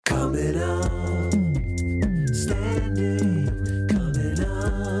Coming up, standing, coming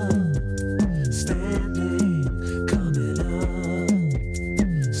up, standing, coming up,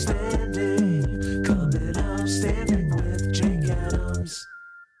 standing, coming up, standing with Jake Adams.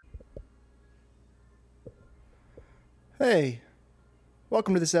 Hey,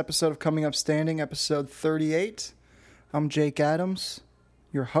 welcome to this episode of Coming Up Standing, episode 38. I'm Jake Adams,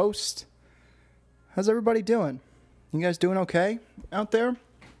 your host. How's everybody doing? You guys doing okay out there?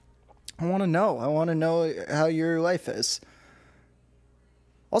 I want to know how your life is.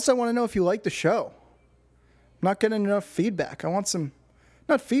 Also, I want to know if you like the show. I'm not getting enough feedback. I want some,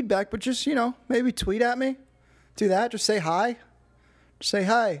 not feedback, but just, maybe tweet at me. Do that. Just say hi. Just say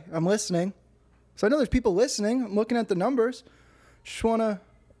hi. I'm listening. So I know there's people listening. I'm looking at the numbers. Just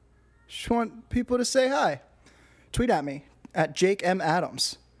want people to say hi. Tweet at me at Jake M.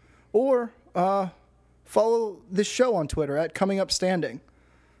 Adams. Or follow this show on Twitter at Coming Up Standing.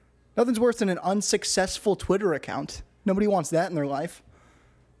 Nothing's worse than an unsuccessful Twitter account. Nobody wants that in their life.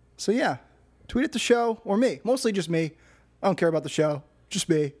 So yeah, tweet at the show or me. Mostly just me. I don't care about the show. Just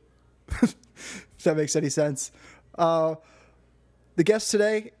me. If that makes any sense. The guest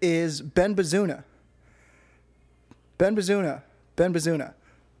today is Ben Bazuna. Ben Bazuna.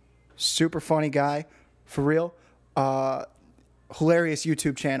 Super funny guy. For real. Hilarious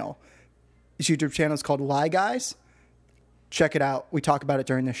YouTube channel. His YouTube channel is called Lie Guys. Check it out. We talk about it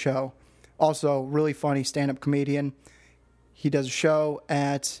during the show. Also, really funny stand-up comedian. He does a show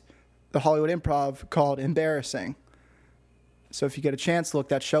at the Hollywood Improv called Embarrassing. So if you get a chance to look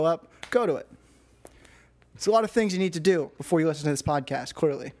that show up, go to it. It's a lot of things you need to do before you listen to this podcast,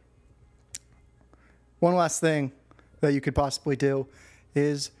 clearly. One last thing that you could possibly do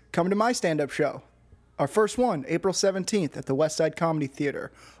is come to my stand-up show. Our first one, April 17th at the West Side Comedy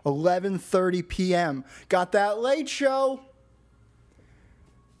Theater, 11:30 p.m. Got that late show.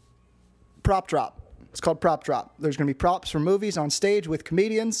 Prop Drop. It's called Prop Drop. There's going to be props from movies on stage with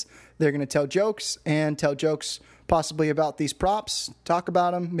comedians. They're going to tell jokes possibly about these props, talk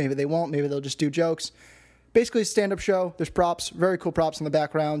about them. Maybe they won't. Maybe they'll just do jokes. Basically, a stand-up show. There's props, very cool props in the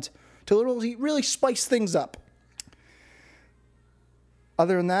background to really spice things up.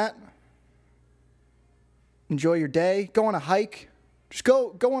 Other than that, enjoy your day. Go on a hike. Just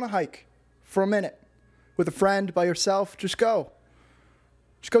go on a hike for a minute with a friend, by yourself. Just go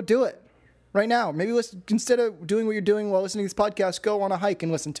do it right now. Maybe listen, instead of doing what you're doing while listening to this podcast, go on a hike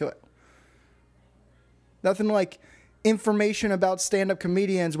and listen to it. Nothing like information about stand-up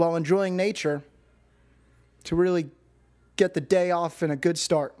comedians while enjoying nature to really get the day off in a good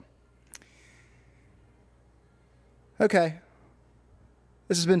start. Okay.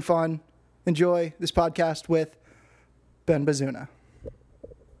 This has been fun. Enjoy this podcast with Ben Bazuna.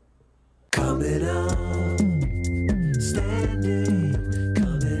 Coming up, standing,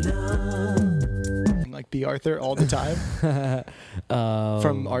 coming up. Like B. Arthur all the time.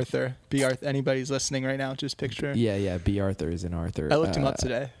 From Arthur. B. Arthur. Anybody's listening right now, just picture. Yeah. B. Arthur is in Arthur. I looked him up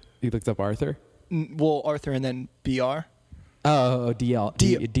today. You looked up Arthur? Well, Arthur and then BR. Oh,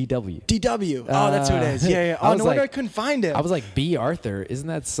 DW. DW. Oh, that's who it is. Yeah. Oh, no wonder I couldn't find him. I was like, B. Arthur. Isn't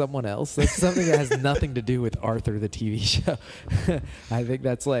that someone else? That's something that has nothing to do with Arthur, the TV show. I think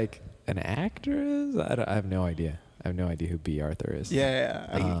that's like an actress. I have no idea. I have no idea who B. Arthur is. Yeah.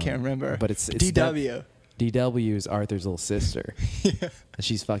 I can't remember. But it's DW. DW is Arthur's little sister. Yeah. And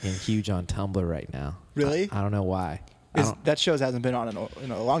she's fucking huge on Tumblr right now. Really? I don't know why. That show hasn't been on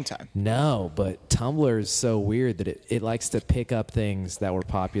in a long time. No, but Tumblr is so weird that it likes to pick up things that were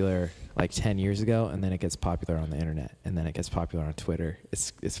popular like 10 years ago, and then it gets popular on the internet, and then it gets popular on Twitter.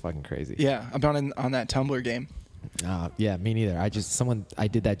 It's fucking crazy. Yeah, I'm not on that Tumblr game. Yeah, me neither. I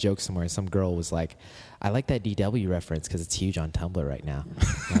did that joke somewhere. Some girl was like, I like that DW reference because it's huge on Tumblr right now.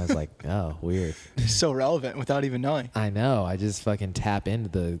 And I was like, oh, weird. So relevant without even knowing. I know. I just fucking tap into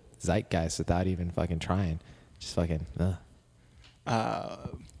the zeitgeist without even fucking trying. Just fucking, Ben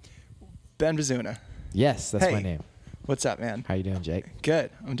Bazuna. Yes, that's my name. What's up, man? How you doing, Jake? Good.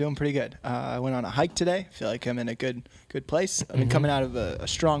 I'm doing pretty good. I went on a hike today. I feel like I'm in a good place. I've been coming out of a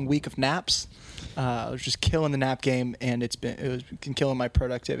strong week of naps. I was just killing the nap game, and it was killing my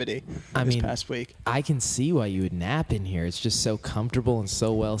productivity this past week. I can see why you would nap in here. It's just so comfortable and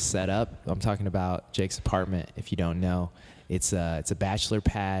so well set up. I'm talking about Jake's apartment. If you don't know, it's a bachelor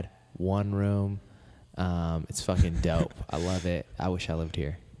pad, one room. It's fucking dope. I love it. I wish I lived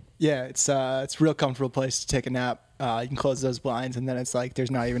here. Yeah, it's a real comfortable place to take a nap. You can close those blinds, and then it's like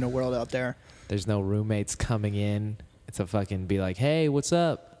there's not even a world out there. There's no roommates coming in. It's a fucking be like, hey, what's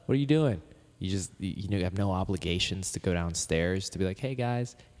up? What are you doing? You just you have no obligations to go downstairs to be like, hey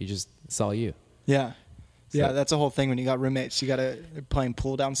guys. It's all you. Yeah. Yeah, So that's the whole thing when you got roommates. You got to playing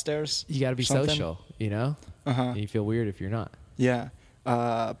pool downstairs. you got to be something. social, you know? Uh-huh. You feel weird if you're not. Yeah.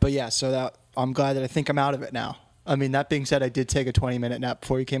 But yeah, so that I'm glad that I think I'm out of it now. I mean, that being said, I did take a 20-minute nap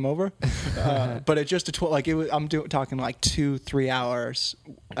before you came over, but it just talking like 2-3 hours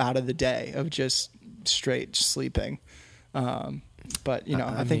out of the day of just straight sleeping. But you know,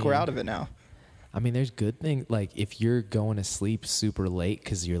 I think we're mean- out of it now. I mean, there's good things. Like, if you're going to sleep super late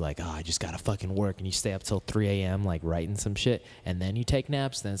because you're like, oh, I just got to fucking work, and you stay up till 3 a.m., like, writing some shit, and then you take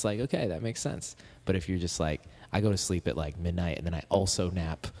naps, then it's like, okay, that makes sense. But if you're just like, I go to sleep at, like, midnight, and then I also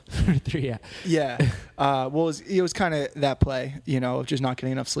nap for 3 hours. Yeah. Well, it was kind of that play, you know, of just not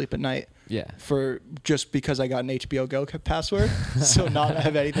getting enough sleep at night. Yeah. For just because I got an HBO Go password, so not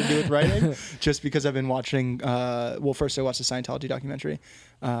have anything to do with writing, just because I've been watching. Well, first I watched the Scientology documentary.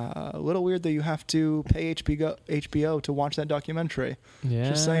 A little weird that you have to pay HBO to watch that documentary. Yeah.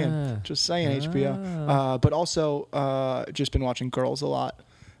 Just saying HBO. But also just been watching Girls a lot.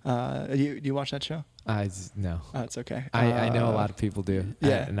 Do you watch that show? No. It's okay. I know a lot of people do.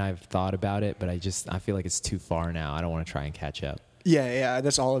 Yeah. And I've thought about it, but I feel like it's too far now. I don't want to try and catch up. Yeah.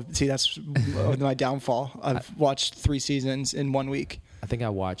 That's all. That's my downfall. I've watched 3 seasons in 1 week. I think I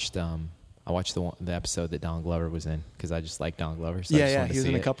watched the episode that Don Glover was in because I just like Don Glover. So I just Yeah. wanted to He was see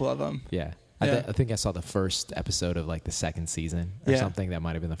in a it. couple of them. Yeah. Yeah. I think I saw the first episode of like the second season or Yeah. something. That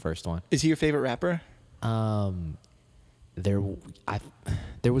might have been the first one. Is he your favorite rapper? There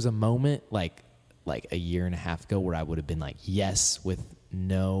was a moment like a year and a half ago where I would have been like yes with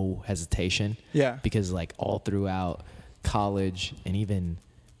no hesitation. Yeah. Because like all throughout college and even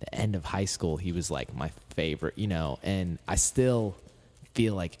the end of high school, he was like my favorite, you know, and I still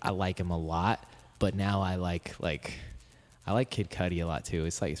feel like I like him a lot, but now I like Kid Cudi a lot too.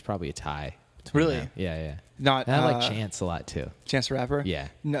 It's like it's probably a tie. between Really? them. Yeah. Not. And I like Chance a lot too. Chance the Rapper. Yeah.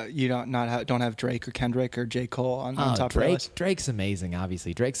 No, you don't have Drake or Kendrick or J. Cole on top of your list. Drake's amazing.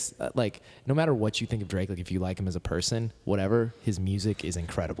 Obviously, Drake's like no matter what you think of Drake, like if you like him as a person, whatever, his music is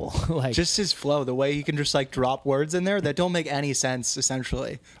incredible. Like Just his flow, the way he can just like drop words in there that don't make any sense,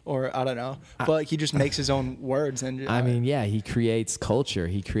 essentially, or I don't know, but like, he just makes his own words. And I mean, yeah, he creates culture.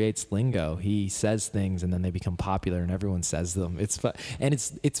 He creates lingo. He says things, and then they become popular, and everyone says them. It's fun, and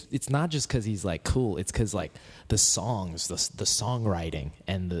it's not just because he's like cool. It's because like the songs, the songwriting,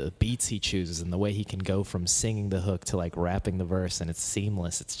 and the beats he chooses, and the way he can go from singing the hook to like rapping the verse, and it's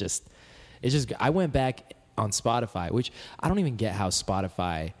seamless. It's just. I went back on Spotify, which I don't even get how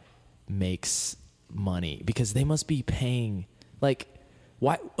Spotify makes money because they must be paying like.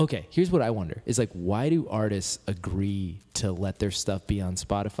 Why? Okay, here's what I wonder: is like, why do artists agree to let their stuff be on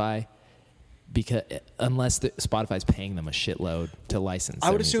Spotify? Because unless Spotify's paying them a shitload to license, I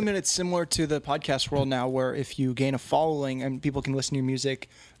would their assume music. that it's similar to the podcast world now, where if you gain a following and people can listen to your music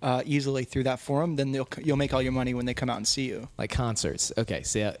easily through that forum, then you'll make all your money when they come out and see you. Like concerts. Okay,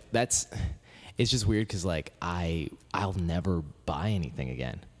 so yeah, it's just weird because like I'll never buy anything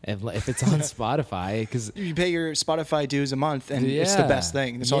again if it's on Spotify because You pay your Spotify dues a month, and it's the best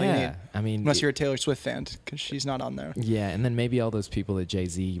thing. That's all you need. I mean, Unless you're a Taylor Swift fan, because she's not on there. yeah, and then maybe all those people that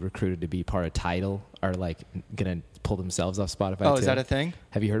Jay-Z recruited to be part of Tidal are like gonna pull themselves off Spotify. Oh, too. is that a thing?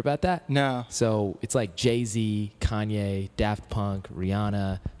 Have you heard about that? No. So it's like Jay-Z, Kanye, Daft Punk,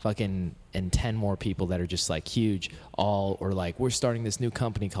 Rihanna, fucking, and 10 more people that are just like huge. All or like, we're starting this new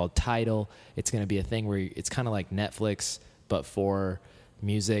company called Tidal. It's going to be a thing where it's kind of like Netflix, but for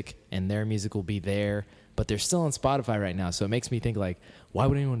music, and their music will be there. But they're still on Spotify right now. So it makes me think like, why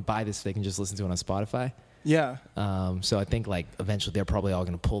would anyone buy this if they can just listen to it on Spotify? Yeah. So I think like eventually they're probably all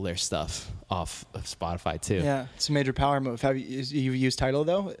going to pull their stuff off of Spotify too. Yeah. It's a major power move. Have you used Tidal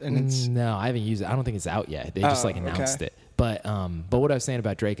though? And it's No, I haven't used it. I don't think it's out yet. They just like announced okay. it. But what I was saying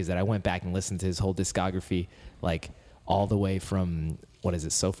about Drake is that I went back and listened to his whole discography, like all the way from what is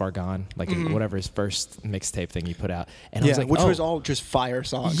it, So Far Gone, like whatever his first mixtape thing he put out, and I was like, which oh. was all just fire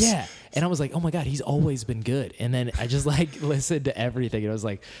songs. Yeah, and I was like, oh my god, he's always been good. And then I just like listened to everything, and I was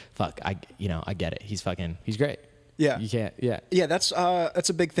like, fuck, I get it. He's great. Yeah. You can't. Yeah. Yeah, that's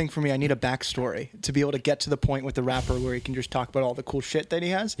a big thing for me. I need a backstory to be able to get to the point with the rapper where he can just talk about all the cool shit that he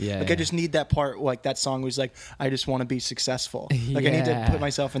has. Yeah, like yeah. I just need that part, like that song was like, I just want to be successful. Like I need to Yeah. put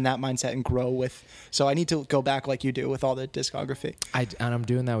myself in that mindset and grow with. So I need to go back like you do with all the discography. And I'm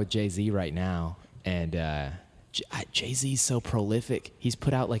doing that with Jay-Z right now, and Jay-Z's so prolific. He's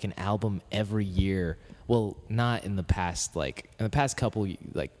put out like an album every year. Well, not in the past, like in the past couple,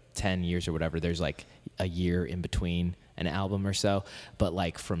 like 10 years or whatever, there's like a year in between an album or so. But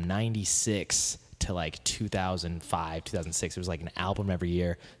like from 96 to like 2005, 2006. It was like an album every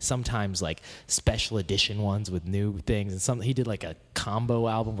year. Sometimes like special edition ones with new things. And he did like a combo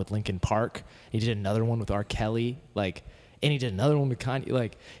album with Linkin Park. He did another one with R. Kelly. And he did another one with Kanye.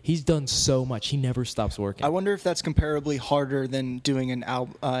 Like, he's done so much. He never stops working. I wonder if that's comparably harder than doing an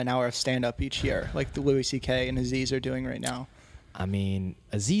hour of stand-up each year, like the Louis C.K. and Aziz are doing right now. I mean,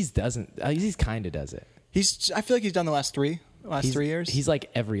 Aziz doesn't. Aziz kind of does it. I feel like he's done the last 3 years. He's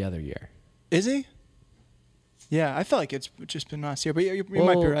like every other year. Is he? Yeah, I feel like it's just been last year, but you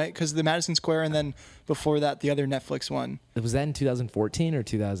might be right, because the Madison Square, and then before that, the other Netflix one. Was that in 2014 or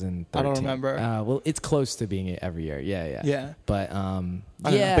 2013? I don't remember. Well, it's close to being every year. Yeah. Yeah. But I don't know,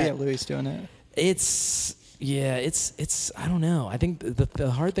 but yeah, Louis is doing it. It's I don't know. I think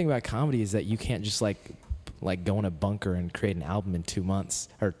the hard thing about comedy is that you can't just like go in a bunker and create an album in 2 months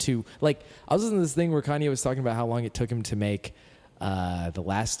or two. Like, I was listening to this thing where Kanye was talking about how long it took him to make the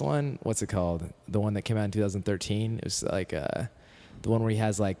last one. What's it called? The one that came out in 2013. It was like the one where he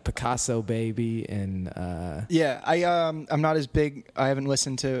has like Picasso Baby and yeah. I'm not as big. I haven't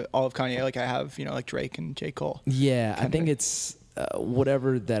listened to all of Kanye like I have, like Drake and J. Cole. Yeah, I think it's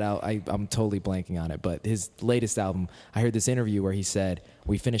whatever that I'm totally blanking on it. But his latest album, I heard this interview where he said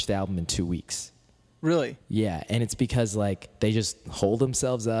we finished the album in 2 weeks. Really? Yeah, and it's because like they just hold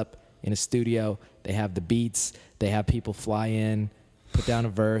themselves up in a studio. They have the beats. They have people fly in, put down a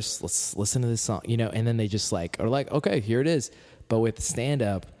verse. Let's listen to this song, and then they just are like, okay, here it is. But with stand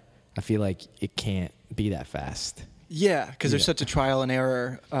up, I feel like it can't be that fast. Yeah, because there's such a trial and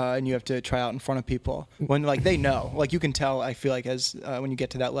error, and you have to try out in front of people when they know. Like, you can tell. I feel like as when you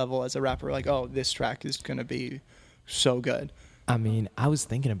get to that level as a rapper, like, oh, this track is gonna be so good. I mean, I was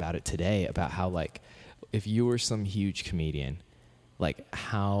thinking about it today about how if you were some huge comedian,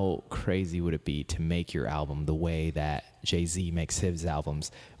 how crazy would it be to make your album the way that Jay-Z makes his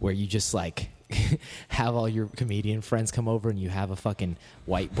albums, where you just have all your comedian friends come over and you have a fucking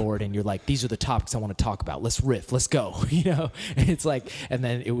whiteboard and you're like, these are the topics I want to talk about. Let's riff. Let's go. And it's and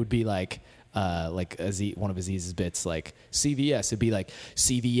then it would be Aziz, one of Aziz's bits, CVS. It'd be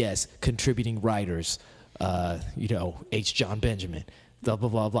CVS contributing writers, H. John Benjamin. Blah, blah,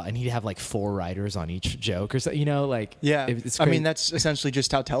 blah, blah. And he'd have 4 writers on each joke or so, Yeah. It's I mean, that's essentially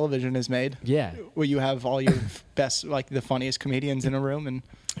just how television is made. Yeah. Where you have all your best, the funniest comedians in a room. And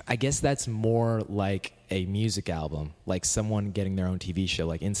I guess that's more like a music album, like someone getting their own TV show,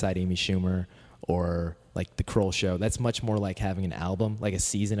 like Inside Amy Schumer or The Kroll Show. That's much more like having an album, like a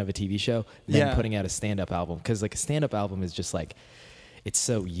season of a TV show, than putting out a stand-up album. Because a stand-up album is just it's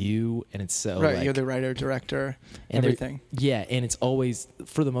so you, and it's so right. You're the writer, director, everything. Yeah, and it's always,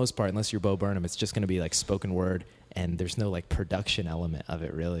 for the most part, unless you're Bo Burnham, it's just going to be spoken word, and there's no production element of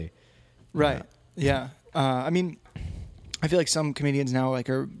it really. Right. Yeah. I mean, I feel like some comedians now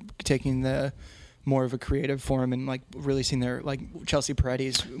are taking the more of a creative form and releasing their Chelsea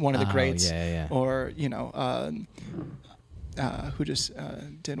Peretti's one of the greats. Yeah. Or who just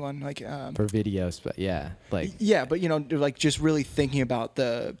did one for videos, but yeah, but just really thinking about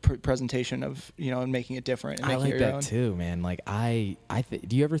the presentation of and making it different. And I like that own. too, man.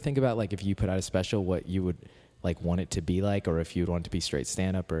 Do you ever think about if you put out a special, what you would want it to be like, or if you'd want it to be straight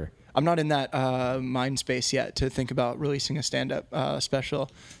stand up? Or I'm not in that mind space yet to think about releasing a stand up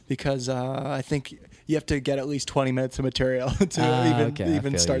special, because I think you have to get at least 20 minutes of material to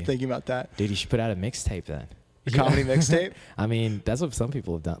even start thinking about that. Dude, you should put out a mixtape then. A comedy mixtape? I mean, that's what some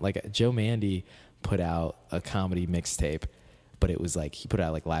people have done. Joe Mandy put out a comedy mixtape, but it was he put it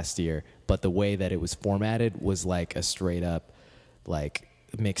out last year. But the way that it was formatted was a straight up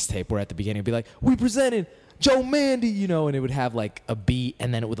mixtape, where at the beginning it'd be we presented Joe Mandy, and it would have a beat,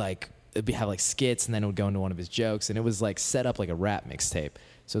 and then it would it'd have skits, and then it would go into one of his jokes, and it was set up like a rap mixtape.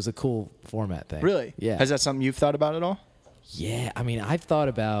 So it was a cool format thing. Really? Yeah. Has that something you've thought about at all? Yeah, I mean, I've thought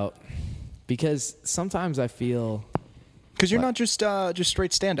about. Because sometimes I feel, because you're not just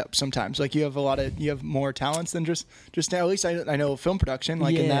straight stand up. Sometimes you have more talents than just at least I know film production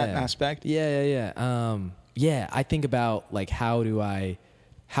in that aspect. Yeah. I think about how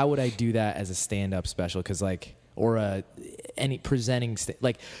would I do that as a stand up special? Because or any presenting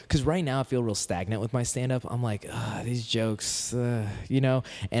because right now I feel real stagnant with my stand up. I'm these jokes, and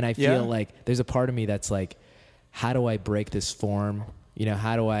I feel there's a part of me that's how do I break this form?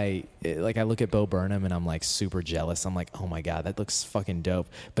 How do I look at Bo Burnham and I'm super jealous. I'm oh my God, that looks fucking dope.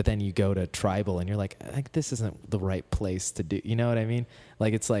 But then you go to Tribal and you're this isn't the right place to do. You know what I mean?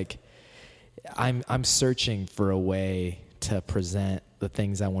 It's I'm searching for a way to present the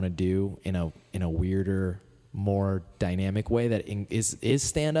things I want to do in a weirder, more dynamic way that is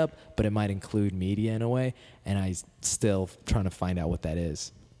stand up, but it might include media in a way. And I still trying to find out what that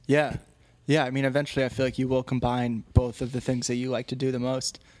is. Yeah. Yeah, I mean, eventually I feel like you will combine both of the things that you like to do the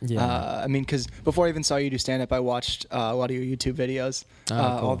most. Yeah. I mean, because before I even saw you do stand-up, I watched a lot of your YouTube videos, Oh,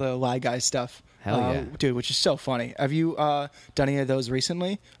 cool. all the Lie Guy stuff. Hell yeah. Dude, which is so funny. Have you done any of those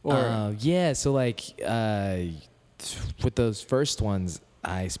recently? Or Yeah, so like with those first ones,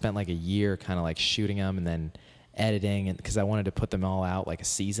 I spent like a year kind of like shooting them and then editing, and because I wanted to put them all out like a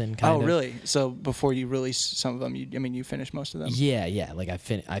season kind of. Oh, really? So before you released some of them, you finished most of them? Yeah. Like I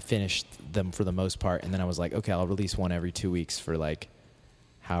finished them for the most part, and then I was like, okay, I'll release one every 2 weeks for like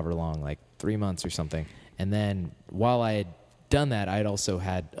however long, like 3 months or something. And then while I had done that, I had also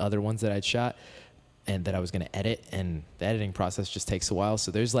had other ones that I'd shot and that I was going to edit, and the editing process just takes a while.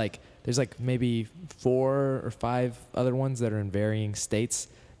 So there's like maybe 4 or 5 other ones that are in varying states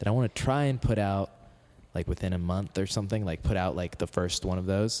that I want to try and put out like within a month or something, like put out like the first one of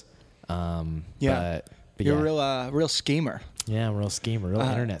those. Yeah. But You're yeah. a real schemer. Yeah, I'm a real schemer, real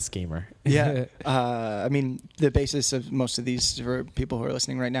internet schemer. Yeah. I mean, the basis of most of these for people who are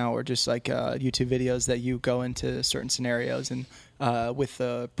listening right now are just like YouTube videos that you go into certain scenarios and with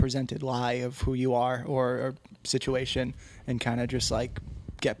the presented lie of who you are or situation, and kind of just like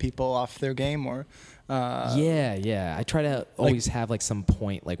get people off their game or. Yeah. I try to always have like some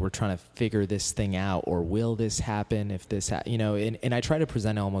point, like we're trying to figure this thing out, or will this happen if this, and I try to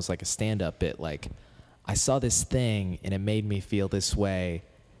present it almost like a stand-up bit, like I saw this thing and it made me feel this way.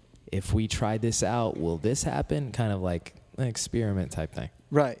 If we tried this out, will this happen? Kind of like an experiment type thing.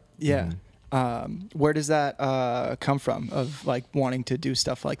 Right. Yeah. Where does that come from, of like wanting to do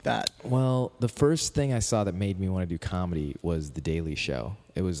stuff like that? Well, the first thing I saw that made me want to do comedy was The Daily Show.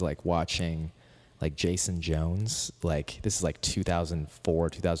 It was like watching like Jason Jones, like this is like 2004,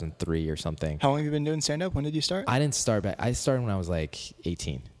 2003 or something. How long have you been doing stand-up? When did you start? I didn't start back. I started when I was like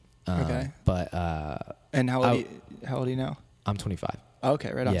 18. Okay. But And how old are you now? I'm 25.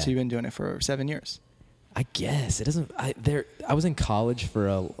 Okay, right on. Yeah. So you've been doing it for 7 years. I guess it doesn't. I was in college for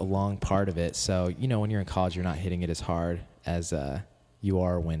a long part of it, so when you're in college, you're not hitting it as hard as you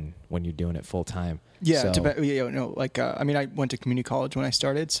are when you're doing it full time. Yeah, So, I mean, I went to community college when I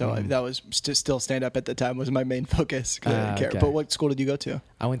started, so that was still stand up at the time was my main focus. 'Cause I didn't care. Okay. But what school did you go to?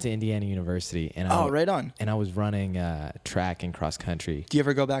 I went to Indiana University, and Right on. and I was running track and cross country. Do you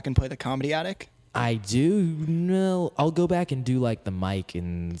ever go back and play the Comedy Attic? I do. No, I'll go back and do like the mic,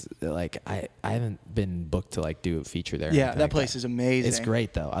 and like I haven't been booked to like do a feature there. or Yeah, anything that like place is amazing. It's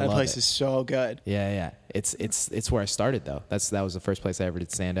great though. I That love place it. is so good. Yeah. It's where I started though. That was the first place I ever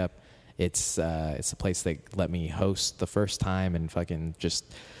did stand up. It's a place that let me host the first time, and fucking just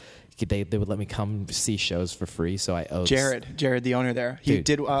they would let me come see shows for free. So I owed Jared, the owner there, he Dude.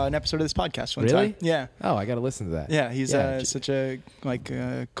 did an episode of this podcast one Really? time. Yeah. Oh, I got to listen to that. Yeah, he's such a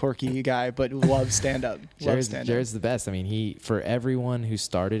quirky guy, but loves stand up. Jared's the best. I mean, he, for everyone who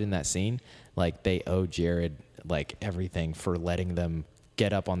started in that scene, like they owe Jared like everything for letting them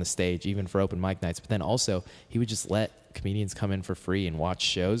get up on the stage, even for open mic nights. But then also he would just let comedians come in for free and watch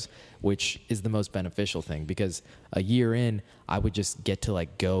shows, which is the most beneficial thing, because a year in, I would just get to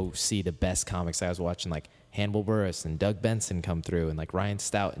like go see the best comics. I was watching like Hannibal Buress and Doug Benson come through, and like Ryan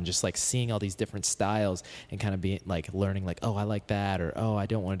Stout, and just like seeing all these different styles and kind of being like learning like, oh, I like that, or oh, I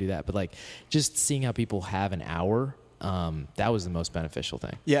don't want to do that. But like just seeing how people have an hour, that was the most beneficial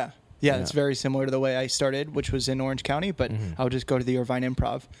thing. Yeah. Yeah, it's very similar to the way I started, which was in Orange County, but I would just go to the Irvine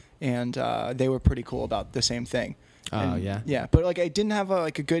Improv, and they were pretty cool about the same thing. Oh, And, yeah? Yeah, but like I didn't have a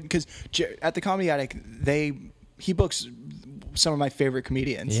good, because at the Comedy Attic, he books some of my favorite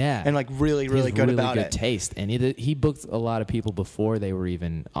comedians. Yeah. And like really, He really has good really about good it. taste, and he booked a lot of people before they were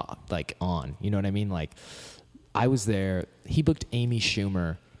even like on. You know what I mean? Like I was there. He booked Amy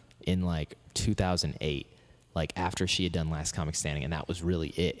Schumer in like 2008, like after she had done Last Comic Standing, and that was really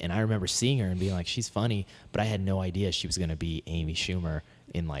it. And I remember seeing her and being like, she's funny, but I had no idea she was going to be Amy Schumer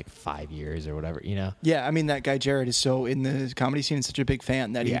in like 5 years or whatever. Yeah, I mean that guy Jared is so in the comedy scene, such a big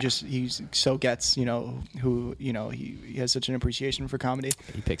fan that Yeah. he so gets who he has such an appreciation for comedy.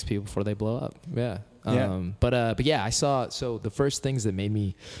 He picks people before they blow up. Yeah. Yeah. But yeah, I saw. So the first things that made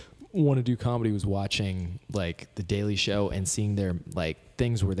me want to do comedy was watching like The Daily Show and seeing their like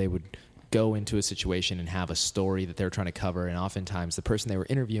things where they would go into a situation and have a story that they were trying to cover, and oftentimes the person they were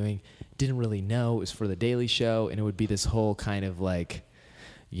interviewing didn't really know it was for The Daily Show, and it would be this whole kind of like,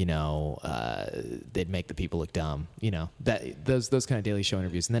 they'd make the people look dumb, that those kind of Daily Show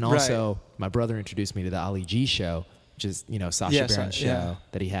interviews. And then also my brother introduced me to the Ali G Show, which is, Sacha Baron's show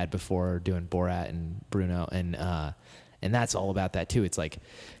that he had before doing Borat and Bruno. And that's all about that too. It's like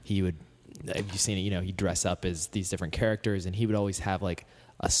he would, have you seen it, he'd dress up as these different characters, and he would always have like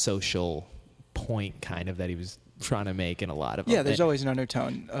a social point kind of that he was trying to make in a lot of Yeah, them. there's always an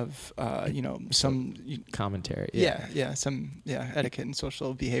undertone of some commentary. some etiquette and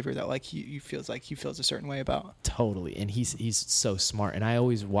social behavior that like he feels a certain way about. Totally. And he's so smart. And I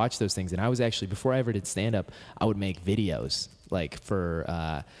always watch those things. And I was actually, before I ever did stand up, I would make videos like for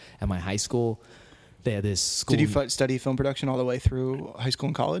at my high school. They had this school. Did you study film production all the way through high school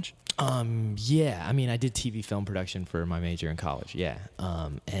and college? Yeah. I mean, I did TV film production for my major in college. Yeah.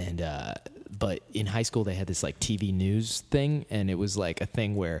 But in high school they had this like TV news thing, and it was like a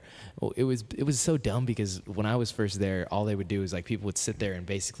thing where it was so dumb because when I was first there, all they would do is like people would sit there and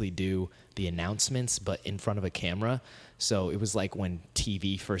basically do the announcements, but in front of a camera. So it was like when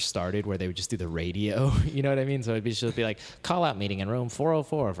TV first started, where they would just do the radio. You know what I mean? So it'd just be like call out meeting in room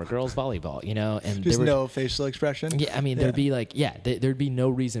 404 for girls volleyball. You know, and Just no facial expression. Yeah, I mean, there'd be like, there'd be no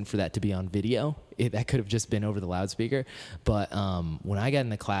reason for that to be on video. That could have just been over the loudspeaker. But when I got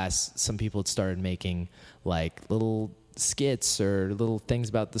into class, some people had started making like little skits or little things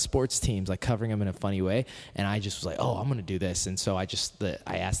about the sports teams, like covering them in a funny way. And I just was like, oh, I'm going to do this. And so I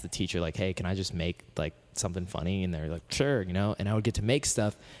asked the teacher, like, hey, can I just make like something funny? And they're like, sure, you know. And I would get to make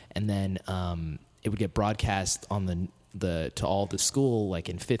stuff, and then it would get broadcast on to all the school like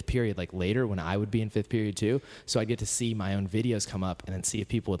in fifth period, like later when I would be in fifth period too. So I'd get to see my own videos come up and then see if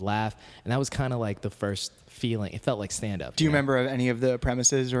people would laugh. And that was kind of like the first feeling. It felt like stand up. Do you remember any of the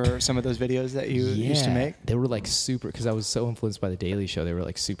premises or some of those videos that you used to make? They were like super, because I was so influenced by the Daily Show. They were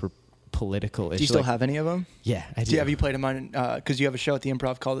like super political. Do you still have any of them? Yeah, I do. Have you played them on? Because you have a show at the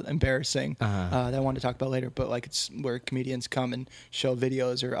Improv called Embarrassing that I wanted to talk about later. But like, it's where comedians come and show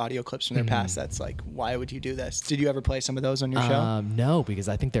videos or audio clips from their past. That's like, why would you do this? Did you ever play some of those on your show? No, because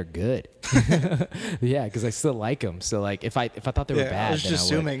I think they're good. Yeah, because I still like them. So like, if I thought they were bad, I was just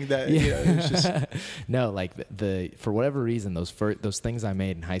assuming that. Yeah. You know, it was just No, like the for whatever reason, those things I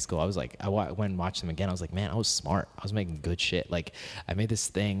made in high school, I was like, I went and watched them again. I was like, man, I was smart. I was making good shit. Like, I made this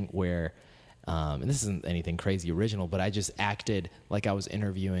thing where. And this isn't anything crazy original, but I just acted like I was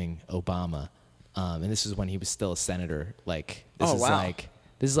interviewing Obama, and this is when he was still a senator. Like this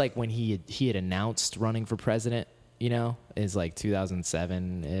is like when he had announced running for president. You know, is like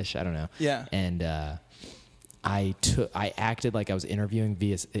 2007-ish. I don't know. Yeah. And I acted like I was interviewing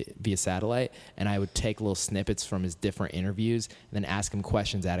via satellite, and I would take little snippets from his different interviews and then ask him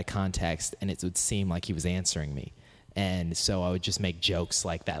questions out of context, and it would seem like he was answering me. And so I would just make jokes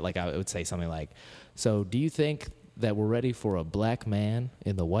like that. Like I would say something like, so do you think that we're ready for a black man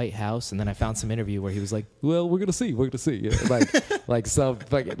in the White House? And then I found some interview where he was like, well, we're going to see. Yeah,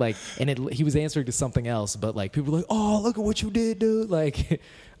 he was answering to something else, but like people were like, oh, look at what you did, dude. Like,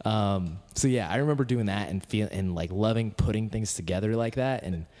 so yeah, I remember doing that and like loving putting things together like that.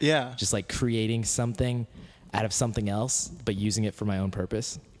 And just like creating something out of something else, but using it for my own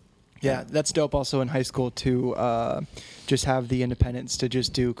purpose. Yeah, that's dope also in high school to just have the independence to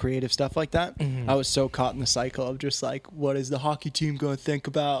just do creative stuff like that. Mm-hmm. I was so caught in the cycle of just like, what is the hockey team going to think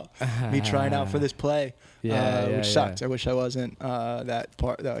about me trying out for this play? Which sucks. I wish I wasn't that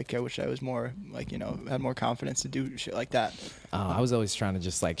part. Like, I wish I was more like, you know, had more confidence to do shit like that. I was always trying to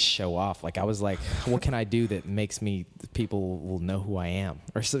just like show off. Like I was like, what can I do that makes people will know who I am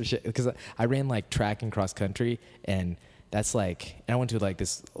or some shit? Because I ran like track and cross country, and that's like, and I went to like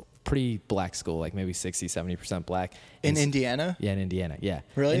this pretty black school, like maybe 60-70% black. In Indiana? Yeah, in Indiana, yeah.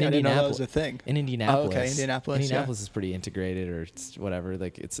 Really? I didn't know that was a thing. In Indianapolis. Oh, okay, Indianapolis is pretty integrated, or it's whatever.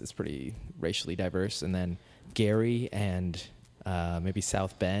 Like it's pretty racially diverse. And then Gary and maybe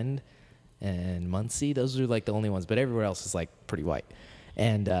South Bend and Muncie, those are like the only ones. But everywhere else is like pretty white.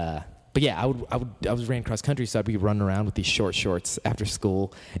 And but yeah, I was ran cross country, so I'd be running around with these short shorts after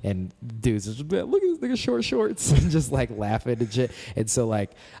school, and dudes just, man, look at this nigga short shorts, and just like laughing and shit. And so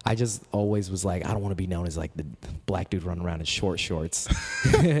like I just always was like, I don't want to be known as like the black dude running around in short shorts.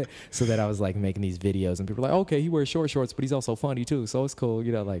 So that I was like making these videos, and people were like, okay, he wears short shorts, but he's also funny too, so it's cool,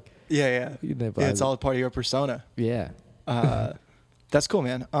 you know, like it's all part of your persona. Yeah. That's cool,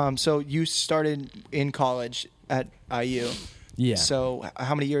 man. So you started in college at IU. Yeah. So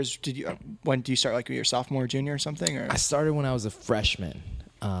how many years when do you start, like your sophomore, junior or something? Or? I started when I was a freshman.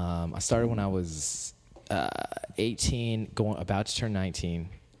 I started when I was 18, about to turn 19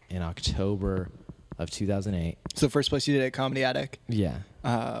 in October of 2008. So the first place you did at Comedy Attic? Yeah.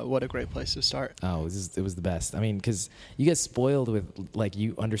 What a great place to start. Oh, it was the best. I mean, because you get spoiled with, like,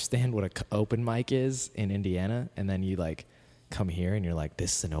 you understand what an open mic is in Indiana, and then you, like, come here and you're like,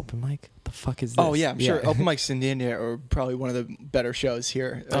 this is an open mic? The fuck is this? Oh, yeah, I'm sure. Open mics in Indiana are probably one of the better shows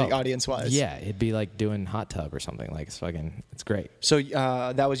here, audience-wise. Yeah, it'd be like doing Hot Tub or something. Like, it's great. So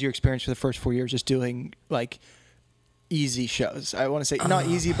that was your experience for the first 4 years, just doing, like, easy shows. I want to say not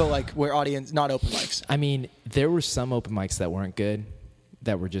easy, but like where audience, not open mics. I mean, there were some open mics that weren't good,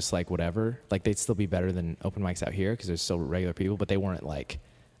 that were just like whatever. Like they'd still be better than open mics out here because there's still regular people, but they weren't like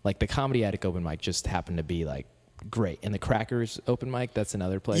the Comedy Attic open mic just happened to be like great. And the Crackers open mic, that's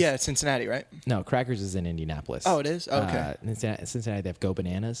another place. Yeah, it's Cincinnati, right? No, Crackers is in Indianapolis. Oh, it is? Okay. Cincinnati, they have Go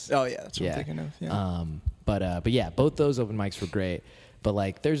Bananas. Oh yeah, that's what I'm thinking of. Yeah. But yeah, both those open mics were great. But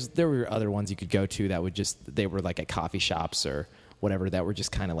like, there were other ones you could go to that would they were like at coffee shops or whatever that were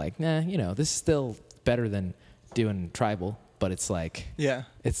just kind of like, nah, this is still better than doing Tribal, but it's like, Yeah.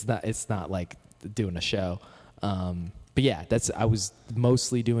 it's not like doing a show. But yeah, I was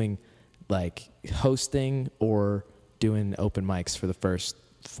mostly doing like hosting or doing open mics for the first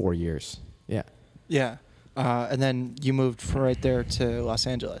 4 years. Yeah. Yeah. And then you moved from right there to Los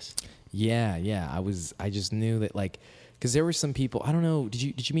Angeles. Yeah. I just knew that like, because there were some people. I don't know.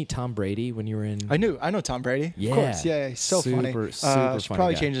 Did you meet Tom Brady when you were in? I know Tom Brady. Yeah. Of course. Yeah. He's so funny. Super Should funny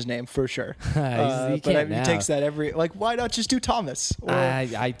probably guy. change his name for sure. He But can't he now. takes that why not just do Thomas? Or,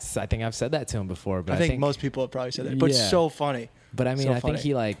 I think I've said that to him before, but I think most people have probably said that. But Yeah. so funny. But I mean, So I think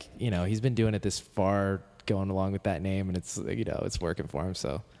funny. he he's been doing it this far, going along with that name, and it's it's working for him.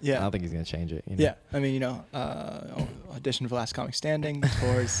 So Yeah. I don't think he's gonna change it. Yeah. I mean, audition for Last Comic Standing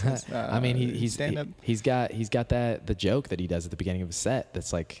tours. I mean, stand up. he's got the joke that he does at the beginning of a set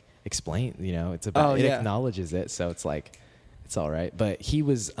that's like explain. It's about it acknowledges it, so it's like it's all right. But he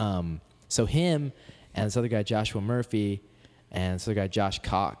was so him and this other guy Joshua Murphy and this other guy Josh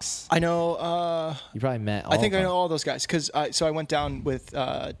Cox. I know. You probably met. I think of I them. know all those guys because so I went down with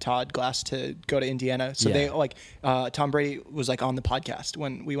Todd Glass to go to Indiana. So Yeah. they like Tom Brady was like on the podcast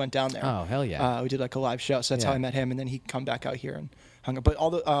when we went down there. Oh, hell yeah. We did like a live show, so that's how Yeah. I met him, and then he come back out here and hung up. But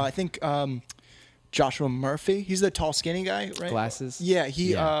I think Joshua Murphy, he's the tall, skinny guy, right? Glasses? Yeah,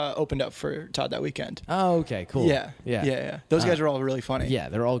 he Yeah. opened up for Todd that weekend. Oh, okay, cool. Yeah. Those guys are all really funny. Yeah,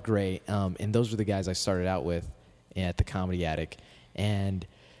 they're all great. And those were the guys I started out with at the Comedy Attic. And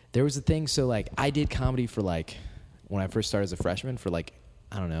there was a thing, so like I did comedy for like when I first started as a freshman for like,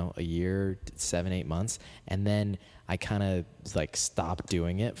 I don't know, a year, 7-8 months. And then I kind of like stopped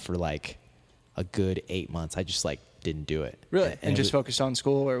doing it for like a good 8 months. I just like didn't do it. Really? And it just was- focused on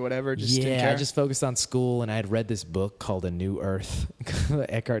school or whatever? Just didn't yeah, care? I just focused on school, and I had read this book called A New Earth.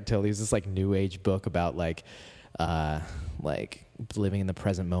 Eckhart Tolle. It was this like new age book about like living in the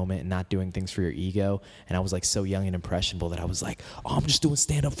present moment and not doing things for your ego. And I was like so young and impressionable that I was like, oh, I'm just doing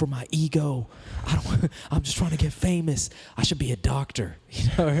stand up for my ego. I'm just trying to get famous. I should be a doctor,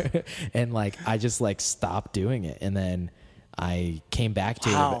 And like I just like stopped doing it, and then I came back to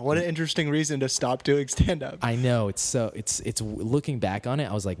it. Wow, what an interesting reason to stop doing stand up. I know it's looking back on it,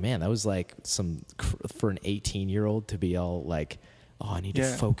 I was like, man, that was like for an 18-year-old to be all like, oh, I need to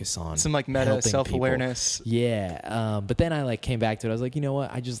focus on some like meta helping self-awareness. people. Yeah, but then I like came back to it. I was like, you know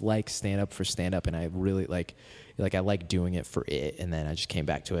what? I just like stand up for stand up, and I really like I like doing it for it. And then I just came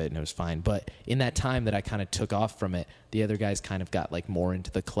back to it, and it was fine. But in that time that I kind of took off from it, the other guys kind of got like more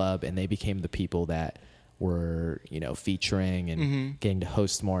into the club, and they became the people that were featuring and getting to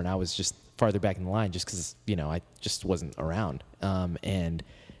host more, and I was just farther back in the line just because I just wasn't around. And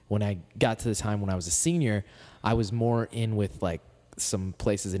when I got to the time when I was a senior, I was more in with like some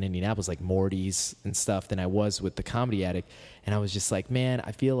places in Indianapolis like Morty's and stuff than I was with the Comedy Attic, and I was just like, man,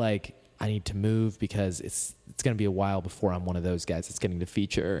 I feel like I need to move because it's going to be a while before I'm one of those guys that's getting to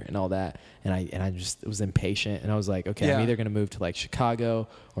feature and all that. And I just was impatient, and I was like, okay, I'm either going to move to like Chicago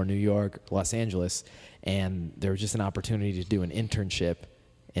or New York, Los Angeles. And there was just an opportunity to do an internship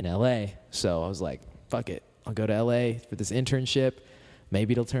in LA. So I was like, fuck it. I'll go to LA for this internship.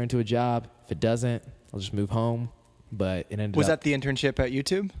 Maybe it'll turn into a job. If it doesn't, I'll just move home. But it ended Was up, that the internship at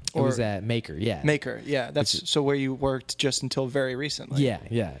YouTube? it was at Maker, yeah. Maker, yeah. That's so where you worked just until very recently.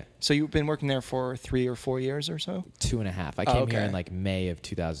 Yeah. So you've been working there for 3 or 4 years or so? 2.5. I came here okay. in like May of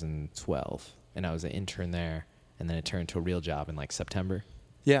 2012, and I was an intern there, and then it turned to a real job in like September.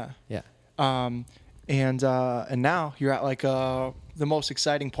 Yeah. Yeah. And now you're at like the most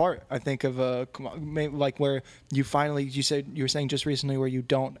exciting part, I think, of like where you finally, you were saying just recently where you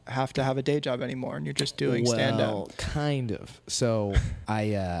don't have to have a day job anymore and you're just doing stand up. Well, kind of. So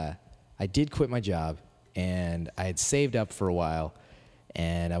I did quit my job, and I had saved up for a while,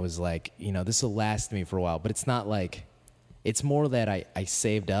 and I was like, this will last me for a while. But it's not like, it's more that I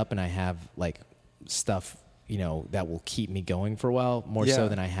saved up and I have like stuff that will keep me going for a while, more so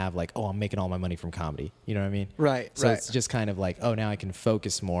than I have like, oh, I'm making all my money from comedy. You know what I mean? Right. So it's just kind of like, oh, now I can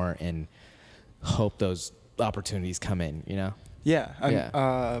focus more and hope those opportunities come in,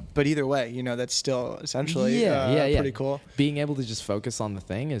 Yeah. But either way, that's still essentially pretty cool. Being able to just focus on the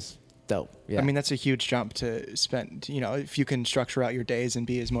thing is dope. Yeah. I mean, that's a huge jump to spend, if you can structure out your days and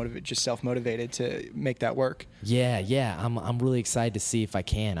be as just self-motivated to make that work. Yeah. I'm really excited to see if I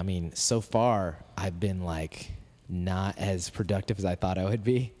can. I mean, so far I've been like not as productive as I thought I would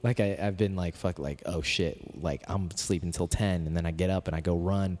be. Like I've been like, oh shit, like I'm sleeping until 10 and then I get up and I go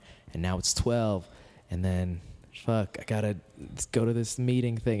run and now it's 12 and then I gotta go to this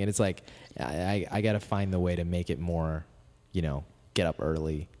meeting thing. And it's like, I gotta find the way to make it more, get up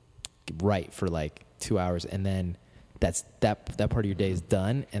early, right for like 2 hours. And then that part of your day is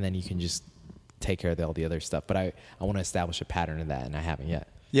done. And then you can just take care of all the other stuff. But I want to establish a pattern of that and I haven't yet.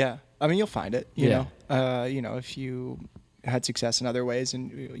 Yeah. I mean, you'll find it, Yeah. if you had success in other ways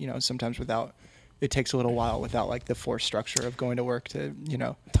and, sometimes it takes a little while without like the forced structure of going to work to,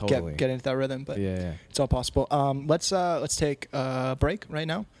 Totally. get into that rhythm, but Yeah. it's all possible. Let's take a break right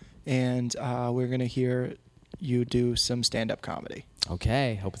now and we're going to hear you do some stand-up comedy.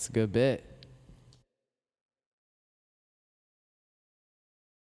 Okay. Hope it's a good bit.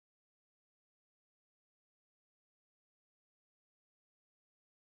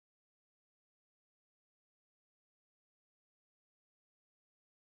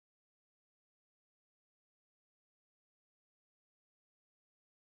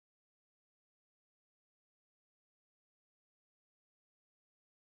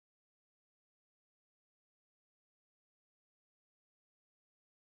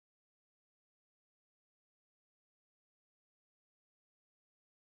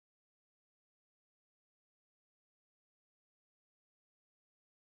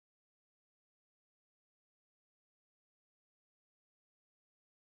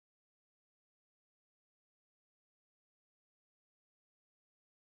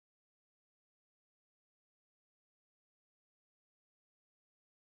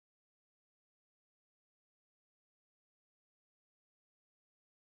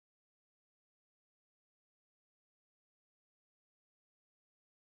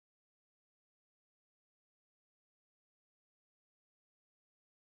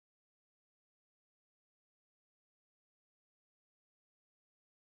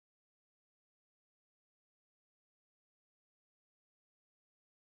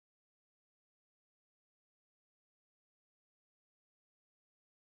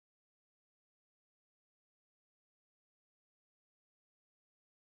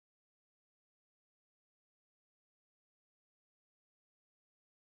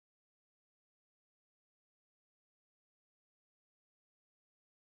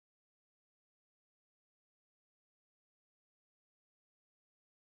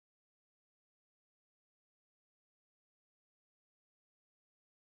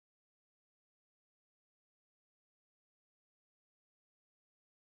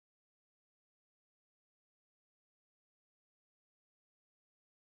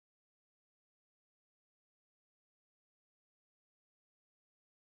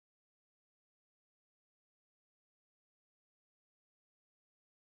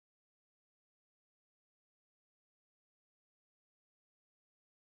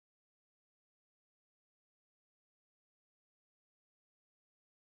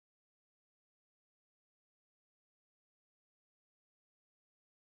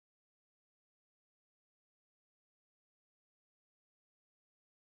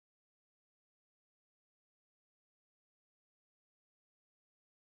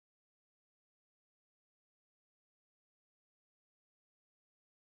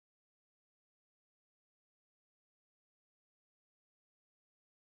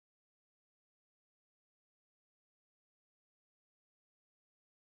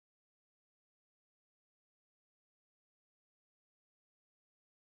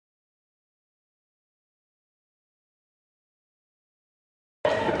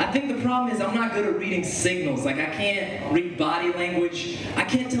 I think the problem is I'm not good at reading signals. Like, I can't read body language. I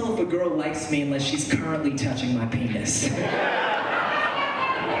can't tell if a girl likes me unless she's currently touching my penis.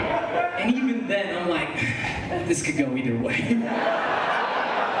 And even then, I'm like, this could go either way.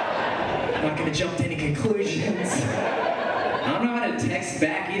 I'm not gonna jump to any conclusions. I don't know how to text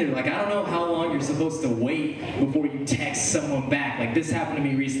back either. Like, I don't know how long you're supposed to wait before you text someone back. Like, this happened to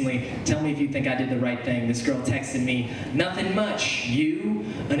me recently. Tell me if you think I did the right thing. This girl texted me, nothing much. You,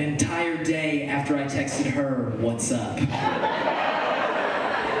 an entire day after I texted her, what's up?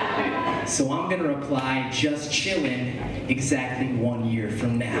 So I'm gonna reply, just chillin', exactly 1 year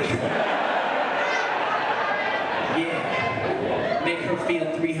from now. Yeah. Make her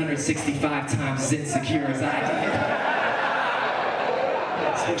feel 365 times as insecure as I did.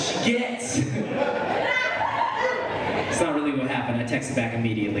 That's what she gets. It's not really what happened. I texted back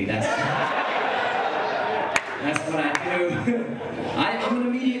immediately. That's That's what I do. I'm an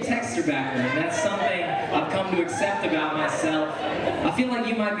immediate texter backer, and that's something I've come to accept about myself. I feel like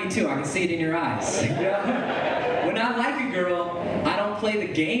you might be too. I can see it in your eyes. When I like a girl, I don't play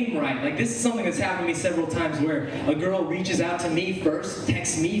the game right. Like, this is something that's happened to me several times where a girl reaches out to me first,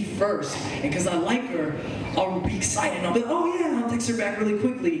 texts me first, and because I like her, I'll be excited and I'll be like, oh yeah, and I'll text her back really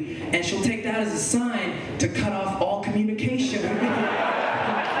quickly, and she'll take that as a sign to cut off all communication with me.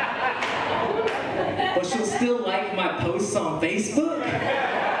 But she'll still like my posts on Facebook?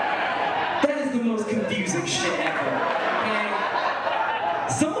 That is the most confusing shit ever. Okay?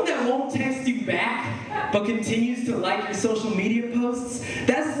 Someone that won't text you back but continues to like your social media posts,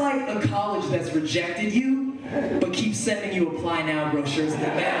 that's like a college that's rejected you but keeps sending you apply now brochures in the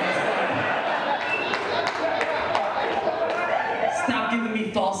mail. Stop giving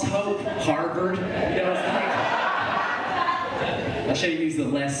me false hope, Harvard. You know, it's like, I should have used the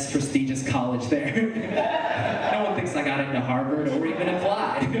less prestigious college there. No one thinks I got into Harvard or even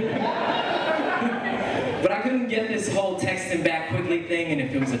applied. But I couldn't get this whole texting back quickly thing, and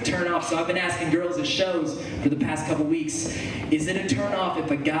if it was a turnoff, so I've been asking girls at shows for the past couple weeks, is it a turnoff if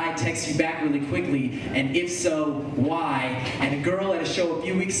a guy texts you back really quickly, and if so, why? And a girl at a show a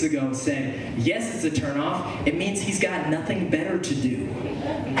few weeks ago said, yes, it's a turnoff. It means he's got nothing better to do.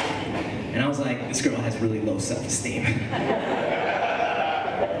 And I was like, this girl has really low self-esteem.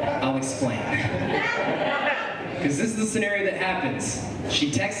 I'll explain. Because this is the scenario that happens. She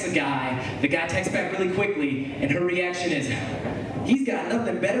texts the guy texts back really quickly, and her reaction is, he's got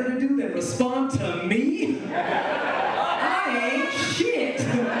nothing better to do than respond to me? I ain't shit.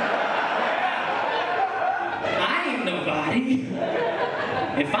 I ain't nobody.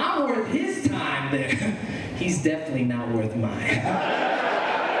 If I'm worth his time, then he's definitely not worth mine.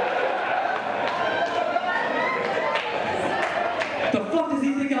 The fuck does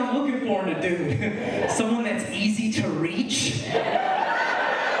he think I'm looking for in a dude? Someone that's easy to reach?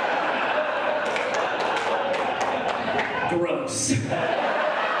 Gross.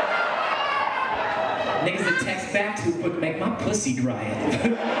 Niggas that text back too quick make my pussy dry up.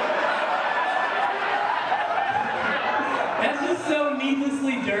 That's just so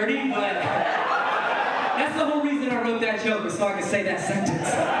needlessly dirty, but that's the whole reason I wrote that joke, was so I could say that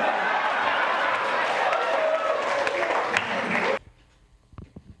sentence.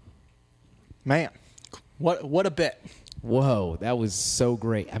 Man, what a bit. Whoa, that was so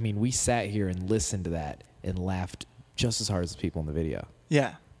great. I mean, we sat here and listened to that and laughed just as hard as the people in the video.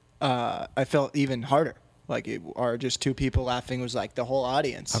 Yeah. I felt even harder. Like, just two people laughing was like the whole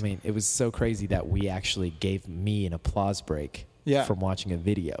audience. I mean, it was so crazy that we actually gave me an applause break from watching a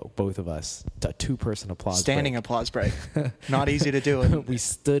video. Both of us, a two-person applause Standing break. applause break. Not easy to do. We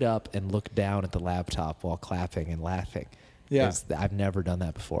stood up and looked down at the laptop while clapping and laughing. Yeah. I've never done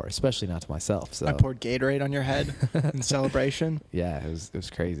that before, especially not to myself. So I poured Gatorade on your head in celebration. Yeah, it was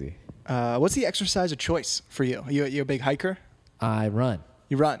crazy. What's the exercise of choice for you? You a big hiker? I run.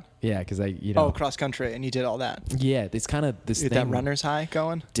 You run? Yeah, because cross country, and you did all that. Yeah, it's kind of this You thing. get that runner's high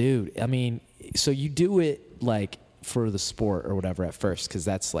going? Dude, I mean, so you do it like for the sport or whatever at first, because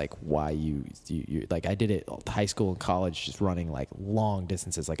that's like why you like, I did it high school and college, just running like long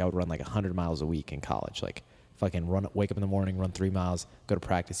distances. Like I would run like 100 miles a week in college, like fucking wake up in the morning, run 3 miles, go to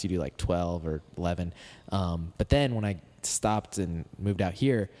practice, you do like 12 or 11. But then when I stopped and moved out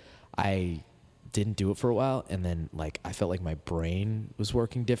here, I didn't do it for a while, and then like I felt like my brain was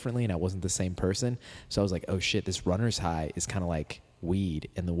working differently and I wasn't the same person. So I was like, oh shit, this runner's high is kind of like weed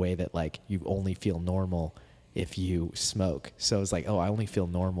in the way that like you only feel normal if you smoke. So I was like, oh, I only feel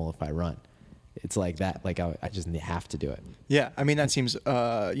normal if I run. It's like that. Like I just have to do it. Yeah, I mean that seems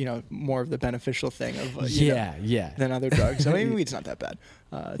more of the beneficial thing of yeah than other drugs. I mean weed's not that bad.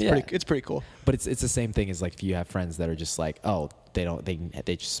 It's pretty cool. But it's the same thing as like if you have friends that are just like, oh,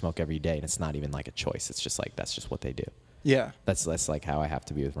 they just smoke every day, and it's not even like a choice. It's just like that's just what they do. Yeah, that's like how I have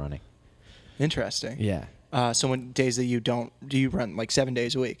to be with running. Interesting. Yeah. So when days that do you run like 7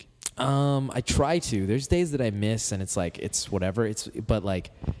 days a week? I try to. There's days that I miss, and it's like it's whatever. But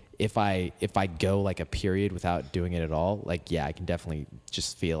like if I go like a period without doing it at all, like yeah, I can definitely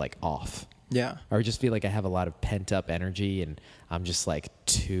just feel like off. Yeah. Or just feel like I have a lot of pent up energy, and I'm just like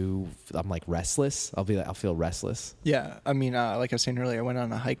I'm like restless. I'll feel restless. Yeah. I mean, like I was saying earlier, I went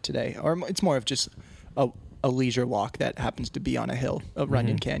on a hike today, or it's more of just a leisure walk that happens to be on a hill of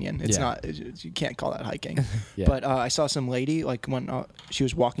Runyon Canyon. It's not, you can't call that hiking. Yeah. But I saw some lady, like when she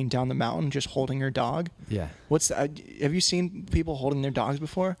was walking down the mountain, just holding her dog. Yeah. Have you seen people holding their dogs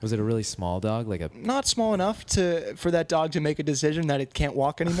before? Was it a really small dog? Not small enough for that dog to make a decision that it can't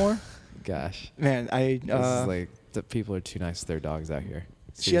walk anymore. Gosh. Man, This is like the people are too nice to their dogs out here.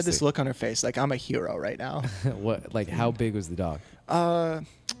 She had this Seriously. look on her face like, I'm a hero right now. What? Like, how big was the dog?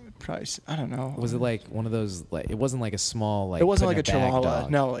 Probably, I don't know. Was it like one of those? Like, it wasn't like a small like. It wasn't put like a in bag Chihuahua.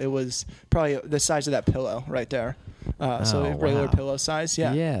 dog. No, it was probably the size of that pillow right there. So Oh, a regular wow. pillow size.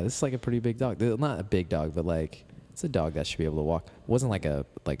 Yeah. Yeah, this is like a pretty big dog. Not a big dog, but like it's a dog that should be able to walk. It wasn't like a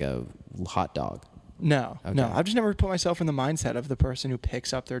hot dog. No, Okay. no. I've just never put myself in the mindset of the person who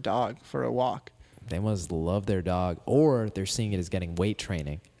picks up their dog for a walk. They must love their dog, or they're seeing it as getting weight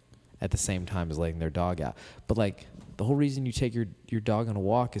training at the same time as letting their dog out. But like the whole reason you take your dog on a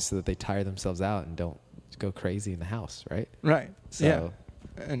walk is so that they tire themselves out and don't go crazy in the house, right? Right. So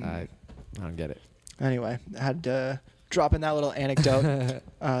yeah. And I don't get it. anyway, I had to drop in that little anecdote.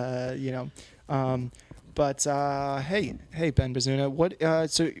 You know. But hey, Ben Bazuna,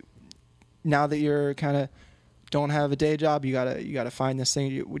 what? So now that you're kind of don't have a day job, you gotta find this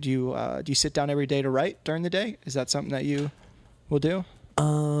thing. Do you sit down every day to write during the day? Is that something that you will do?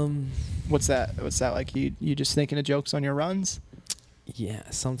 What's that like? You just thinking of jokes on your runs? Yeah,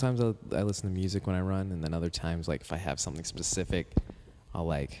 sometimes I listen to music when I run, and then other times, like if I have something specific, I'll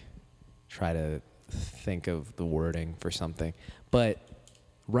like try to think of the wording for something. But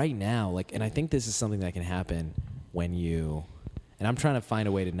right now, like, and I think this is something that can happen when you, and I'm trying to find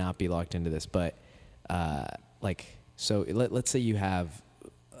a way to not be locked into this, but like, so let's say you have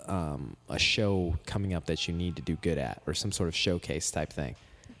a show coming up that you need to do good at, or some sort of showcase type thing.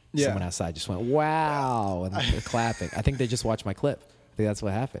 Yeah. Someone outside just went, wow, and they're clapping. I think they just watched my clip. I think that's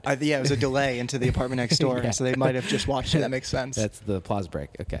what happened. Yeah, it was a delay into the apartment next door, Yeah. so they might have just watched it. That makes sense. That's the applause break.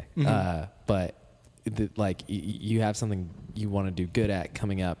 Okay. Mm-hmm. But like you have something you want to do good at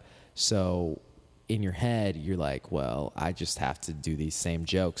coming up. So in your head, you're like, well, I just have to do these same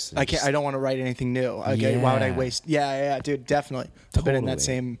jokes. and I can't. just- I don't want to write anything new. Okay, why would I Yeah. waste? Yeah, dude, definitely. I've been in that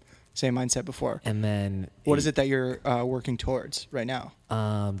Totally. same mindset before. And then What is it that you're working towards right now?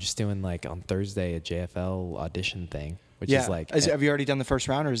 Just doing like on Thursday a JFL audition thing, which Yeah, is like have you already done the first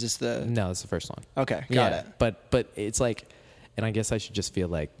round, or is this the? no, it's the first one. Okay, got Yeah, it. But it's like, and I guess I should just feel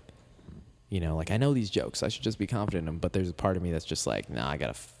like, you know, like I know these jokes, I should just be confident in them. But there's a part of me that's just like, nah, I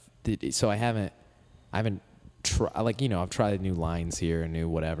gotta. So I haven't like, you know, I've tried new lines here, new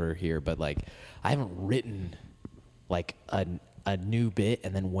whatever here, but like I haven't written like a new bit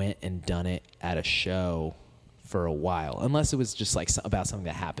and then went and done it at a show for a while, unless it was just like about something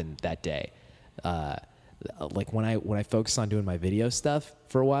that happened that day. Like when I focused on doing my video stuff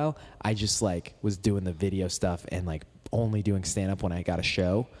for a while, I just like was doing the video stuff and like only doing stand up when I got a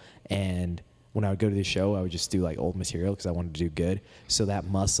show. And when I would go to the show, I would just do like old material because I wanted to do good. So that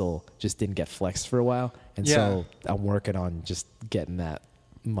muscle just didn't get flexed for a while. And so I'm working on just getting that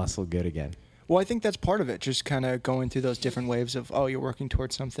muscle good again. Well, I think that's part of it. Just kind of going through those different waves of, oh, you're working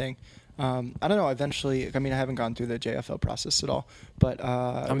towards something. I don't know. Eventually, I mean, I haven't gone through the JFL process at all, but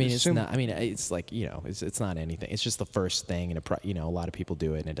I mean, it's not. I mean, it's like, you know, it's not anything. It's just the first thing, and you know, a lot of people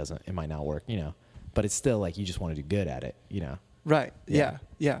do it, and it might not work, you know. But it's still like you just want to do good at it, you know. Right. Yeah.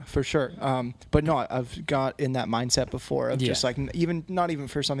 Yeah, for sure. But no, I've got in that mindset before of just Yeah. like not even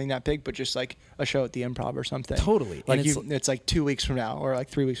for something that big, but just like a show at the Improv or something. Totally. Like And it's like 2 weeks from now or like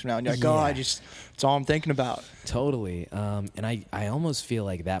 3 weeks from now, and you're like, oh, Yeah. it's all I'm thinking about. Totally. And I almost feel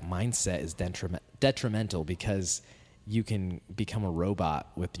like that mindset is detrimental because you can become a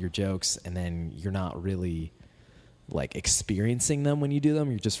robot with your jokes, and then you're not really like experiencing them when you do them.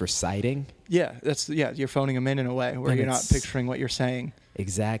 You're just reciting. Yeah, you're phoning them in a way where And you're not it's- picturing what you're saying.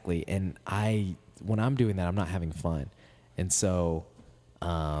 Exactly. And when I'm doing that, I'm not having fun. And so,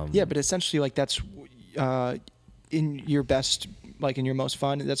 Yeah, but essentially, like that's in your best, like in your most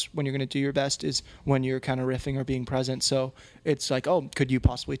fun. That's when you're going to do your best is when you're kind of riffing or being present. So it's like, oh, could you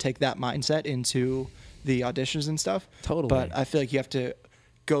possibly take that mindset into the auditions and stuff? Totally. But I feel like you have to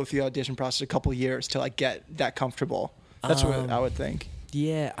go through the audition process a couple years to like get that comfortable. That's what I would think.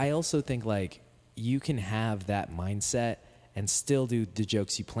 yeah, I also think like you can have that mindset and still do the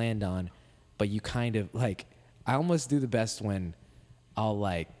jokes you planned on, but you kind of like, I almost do the best when I'll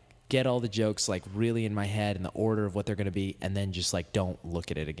like get all the jokes like really in my head in the order of what they're going to be, and then just like don't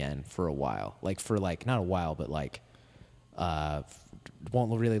look at it again for a while. Like for like, not a while, but like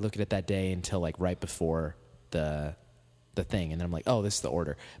won't really look at it that day until like right before the thing, and then I'm like, oh, this is the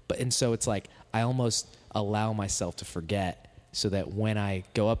order. And so it's like I almost allow myself to forget, so that when I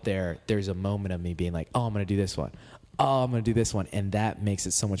go up there, there's a moment of me being like, oh, I'm gonna do this one, oh, I'm gonna do this one, and that makes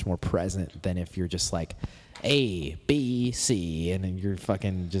it so much more present than if you're just like A, B, C, and then you're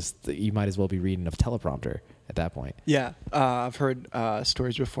fucking just, you might as well be reading a teleprompter at that point. Yeah, I've heard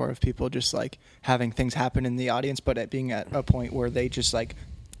stories before of people just like having things happen in the audience, but it being at a point where they just like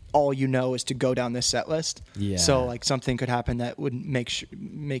all you know is to go down this set list. Yeah. So like something could happen that would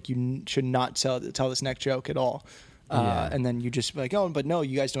make you should not tell this next joke at all. Yeah. And then you just be like, oh, but no,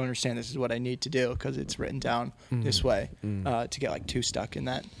 you guys don't understand. This is what I need to do because it's written down this way to get like too stuck in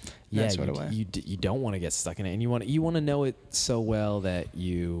that sort of way. You don't want to get stuck in it, and you want to know it so well that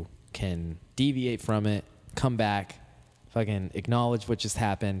you can deviate from it, come back, fucking acknowledge what just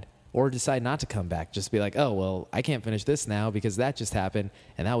happened, or decide not to come back. Just be like, oh well, I can't finish this now because that just happened,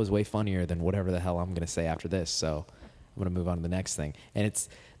 and that was way funnier than whatever the hell I'm gonna say after this. So I'm gonna move on to the next thing, and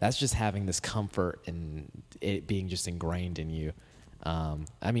that's just having this comfort and it being just ingrained in you.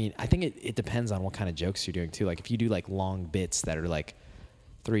 I mean, I think it depends on what kind of jokes you're doing too. Like if you do like long bits that are like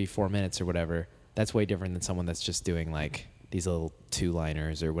 3-4 minutes or whatever, that's way different than someone that's just doing like these little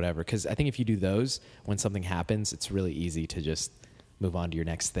 2-liners or whatever. Because I think if you do those, when something happens, it's really easy to just move on to your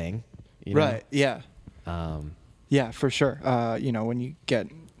next thing. You know? Right. Yeah. Yeah, for sure. When you get,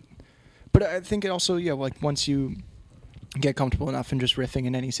 but I think it also, like once you get comfortable enough in just riffing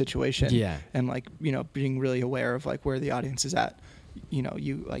in any situation, and like being really aware of like where the audience is at,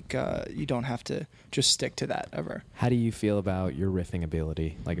 you don't have to just stick to that ever. How do you feel about your riffing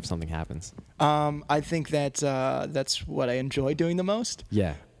ability? Like if something happens? I think that that's what I enjoy doing the most.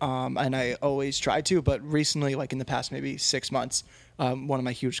 Yeah. And I always try to, but recently, like in the past maybe 6 months, one of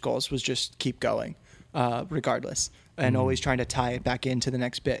my huge goals was just keep going, regardless, and always trying to tie it back into the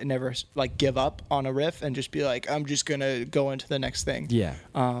next bit and never like give up on a riff and just be like, I'm just gonna go into the next thing. Yeah.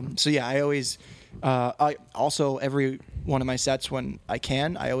 I always, I also every one of my sets when I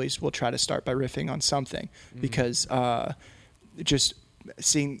can, I always will try to start by riffing on something because just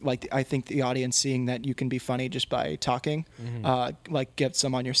seeing like I think the audience seeing that you can be funny just by talking like gets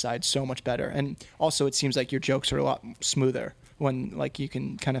them on your side so much better. And also it seems like your jokes are a lot smoother when like you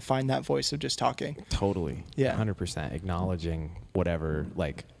can kind of find that voice of just talking. Totally. Yeah. 100% acknowledging whatever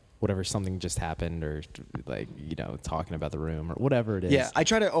something just happened, or like talking about the room or whatever it is. Yeah, I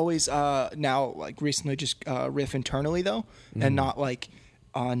try to always now like recently just riff internally though, and not like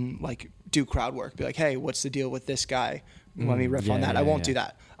on like do crowd work. Be like, hey, what's the deal with this guy? Let me riff on that. I won't do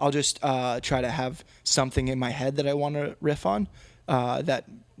that. I'll just try to have something in my head that I want to riff on that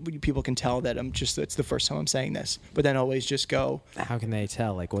people can tell that it's the first time I'm saying this, but then always just go. How can they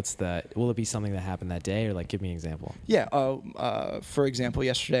tell? Like, will it be something that happened that day, or like, give me an example? Yeah. For example,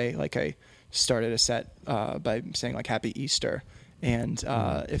 yesterday, like I started a set by saying like Happy Easter. And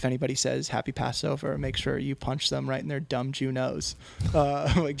if anybody says Happy Passover, make sure you punch them right in their dumb Jew nose,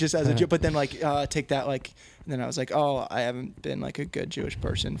 like just as a joke. But then like take that like, and then I was like, oh, I haven't been like a good Jewish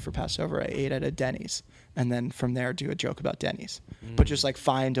person for Passover. I ate at a Denny's, and then from there do a joke about Denny's. But just like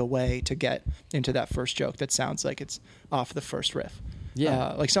find a way to get into that first joke that sounds like it's off the first riff.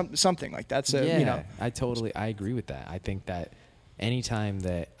 Yeah, like something like that. So I agree with that. I think that anytime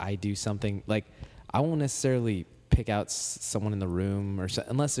that I do something, like I won't necessarily pick out someone in the room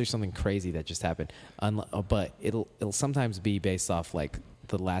unless there's something crazy that just happened. But it'll sometimes be based off like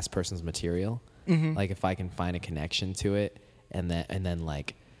the last person's material. Like if I can find a connection to it, and then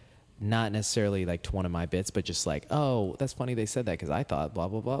like not necessarily like to one of my bits, but just like, oh, that's funny they said that because I thought blah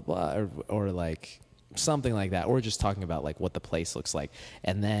blah blah blah, or like something like that, or just talking about like what the place looks like,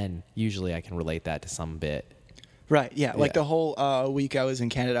 and then usually I can relate that to some bit. Right. Yeah. Like the whole week I was in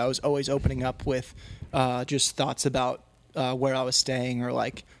Canada, I was always opening up with just thoughts about where I was staying or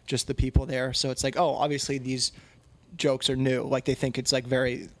like just the people there. So it's like, oh, obviously these jokes are new. Like they think it's like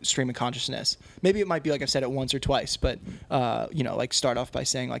very stream of consciousness. Maybe it might be like I've said it once or twice, but like start off by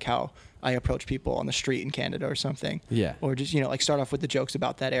saying like how I approach people on the street in Canada or something. Yeah. Or just like start off with the jokes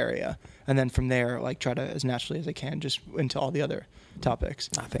about that area, and then from there like try to as naturally as I can just into all the other topics.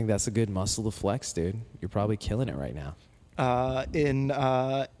 I think that's a good muscle to flex, dude. You're probably killing it right now. In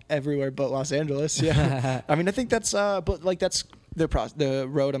everywhere but Los Angeles. Yeah. I mean, I think that's but like that's the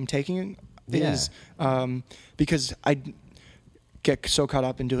road I'm taking is because I get so caught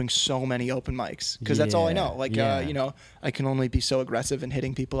up in doing so many open mics because that's all I know. Like I can only be so aggressive in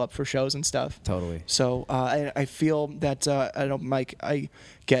hitting people up for shows and stuff. Totally. So I feel that at open mic I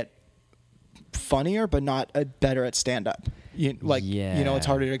get funnier but not better at stand up. It's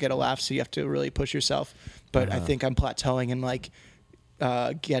harder to get a laugh, so you have to really push yourself. But I think I'm plateauing in like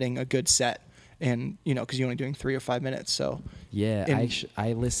getting a good set, and because you're only doing 3 or 5 minutes. So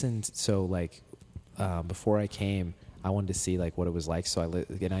I listened. So like before I came, I wanted to see like what it was like. So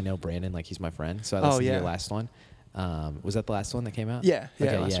and I know Brandon, like he's my friend. So I listened to your last one. Was that the last one that came out? Yeah.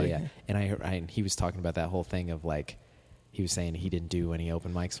 Last week. And he was talking about that whole thing of like. He was saying he didn't do any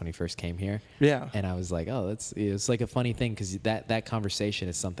open mics when he first came here. Yeah. And I was like, oh, it's like a funny thing because that conversation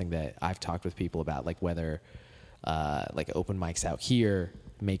is something that I've talked with people about, like whether like open mics out here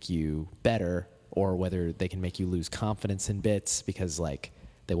make you better or whether they can make you lose confidence in bits because like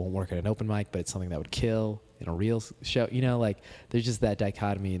they won't work at an open mic, but it's something that would kill in a real show. You know, like there's just that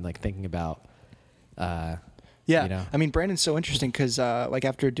dichotomy and like thinking about, Yeah. you know? I mean, Brandon's so interesting because, like,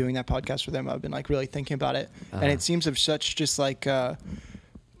 after doing that podcast with him, I've been, like, really thinking about it. And it seems of such just, like, a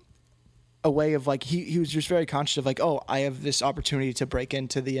way of, like, he was just very conscious of, like, oh, I have this opportunity to break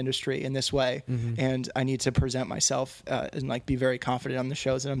into the industry in this way. And I need to present myself and, like, be very confident on the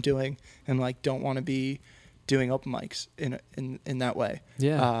shows that I'm doing and, like, don't want to be doing open mics in that way.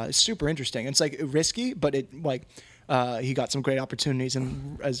 Yeah. It's super interesting. It's, like, risky, but it, like, he got some great opportunities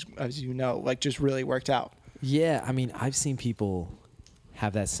and, as you know, like, just really worked out. Yeah, I mean, I've seen people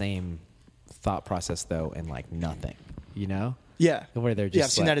have that same thought process though, and like nothing, you know? Yeah. Where they're just Yeah,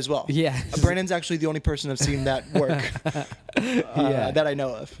 I've seen like- that as well. Yeah. Brandon's actually the only person I've seen that work that I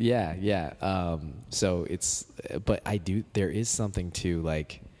know of. Yeah, yeah. So it's, but there is something to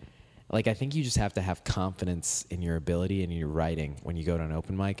like I think you just have to have confidence in your ability and in your writing when you go to an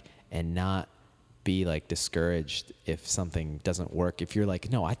open mic and not be like discouraged if something doesn't work. If you're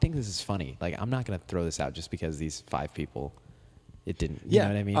like, no, I think this is funny. Like, I'm not going to throw this out just because these 5 people, it didn't, you know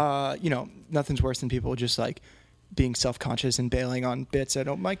what I mean? You know, nothing's worse than people just like being self-conscious and bailing on bits at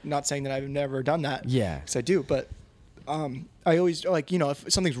open mic. Not saying that I've never done that. Yeah. Because I do, but I always, like, you know, if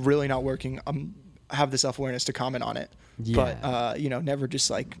something's really not working, I have the self-awareness to comment on it. Yeah. But, you know, never just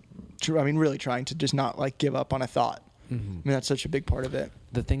like, really trying to just not like give up on a thought. I mean, that's such a big part of it.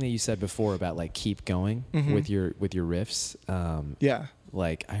 The thing that you said before about like keep going with your riffs. Yeah.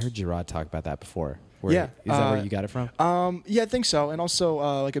 Like I heard Gerard talk about that before. Where, Yeah, Is that where you got it from? Yeah, I think so. And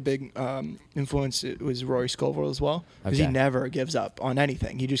also, like a big influence it was Rory Scovel as well, because he Okay. never gives up on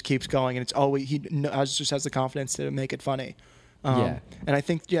anything. He just keeps going, and it's always just has the confidence to make it funny. Yeah. And I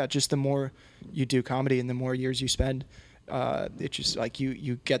think just the more you do comedy and the more years you spend, it's just like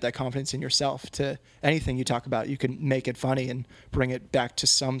you get that confidence in yourself to anything you talk about. You can make it funny and bring it back to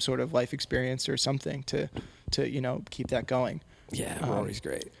some sort of life experience or something to keep that going. Yeah, Rory's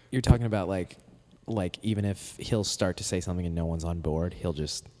great. You're talking about like even if he'll start to say something and no one's on board, he'll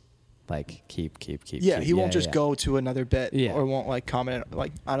just like keep. Yeah, he won't just go to another bit Yeah. or won't like comment.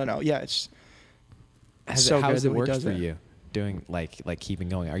 Like, I don't know. Yeah, it's How so has good it when he worked does for it. you doing like keeping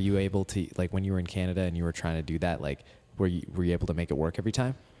going? Are you able to, like when you were in Canada and you were trying to do that, like were you able to make it work every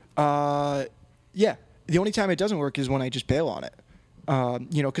time? Yeah. The only time it doesn't work is when I just bail on it.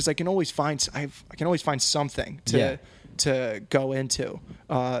 You know, because I can always find something to go into.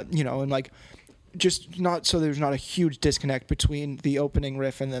 You know, and like just not so there's not a huge disconnect between the opening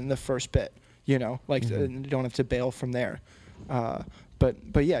riff and then the first bit. You know, like you don't have to bail from there.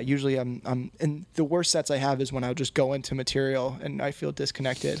 But yeah, usually I'm and the worst sets I have is when I'll just go into material and I feel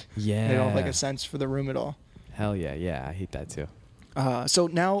disconnected. Yeah. I don't have like a sense for the room at all. Hell yeah, I hate that too. So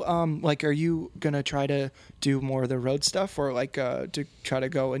now, like, are you gonna try to do more of the road stuff, or like to try to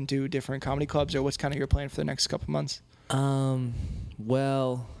go and do different comedy clubs, or what's kind of your plan for the next couple months?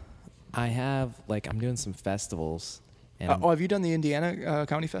 Well, I have like I'm doing some festivals, and Have you done the Indiana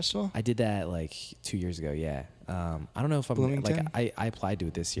Comedy Festival? I did that like 2 years ago. Yeah. I don't know if I'm Bloomington? like I applied to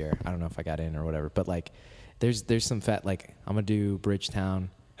it this year. I don't know if I got in or whatever. But like, there's some like I'm gonna do Bridgetown.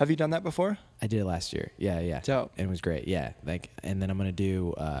 Have you done that before? I did it last year. Yeah. Dope. And it was great. Yeah. Like, and then I'm gonna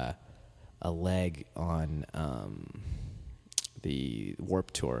do a leg on the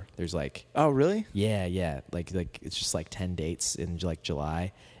Warped Tour. There's like Oh, really? yeah. Like it's just like 10 dates in like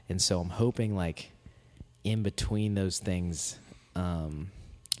July, and so I'm hoping like in between those things, I'm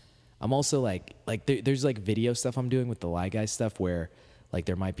also like there's like video stuff I'm doing with the Lie Guys stuff where like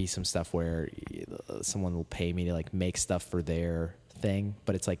there might be some stuff where someone will pay me to like make stuff for their thing,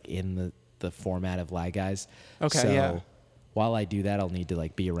 but it's like in the format of Lie Guys. Okay, so yeah. while I do that, I'll need to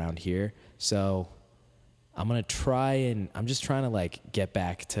like be around here. So I'm gonna try and I'm just trying to like get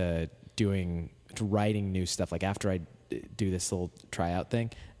back to writing new stuff. Like after I do this little tryout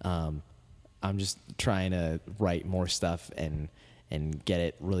thing, I'm just trying to write more stuff and get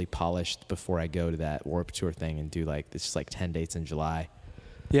it really polished before I go to that Warped Tour thing and do like this is like 10 dates in July.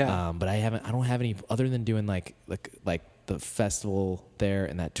 Yeah. But I don't have any other than doing like the festival there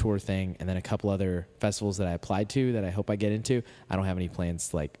and that tour thing, and then a couple other festivals that I applied to that I hope I get into. I don't have any plans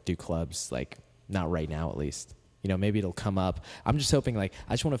to like do clubs, like not right now at least. You know, maybe it'll come up. I'm just hoping like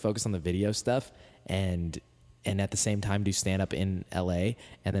I just want to focus on the video stuff and at the same time do stand up in LA,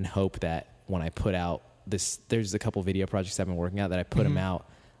 and then hope that when I put out this, there's a couple video projects I've been working out that I put them out.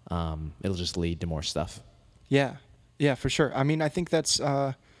 It'll just lead to more stuff. Yeah, for sure. I mean, I think that's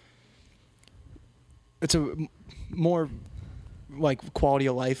it's a more like quality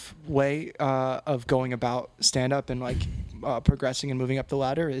of life way of going about stand up and like progressing and moving up the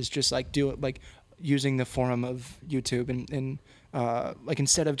ladder is just like using the forum of YouTube and like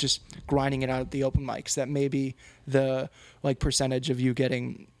instead of just grinding it out at the open mics, that maybe the like percentage of you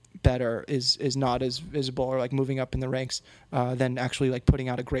getting better is not as visible, or like moving up in the ranks than actually like putting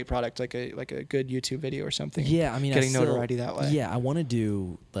out a great product like a good YouTube video or something. Yeah, I mean, getting notoriety that way. Yeah, I want to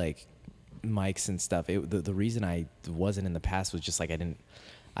do like mics and stuff. The reason I wasn't in the past was just like I didn't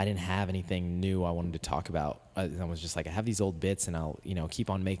have anything new I wanted to talk about. I was just like, I have these old bits and I'll keep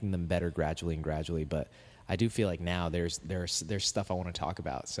on making them better gradually. But I do feel like now there's stuff I want to talk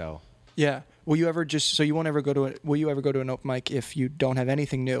about. So yeah. Will you ever go to an open mic if you don't have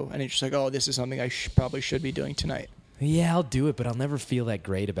anything new and it's just like, oh, this is something I probably should be doing tonight? yeah, I'll do it, but I'll never feel that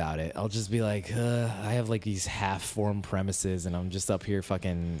great about it. I'll just be like, I have like these half-formed premises, and I'm just up here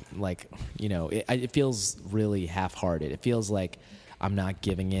fucking like, it feels really half-hearted. It feels like I'm not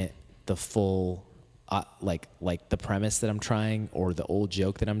giving it the full, like the premise that I'm trying or the old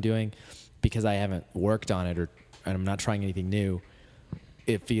joke that I'm doing, because I haven't worked on it and I'm not trying anything new.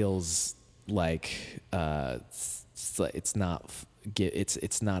 It feels like it's not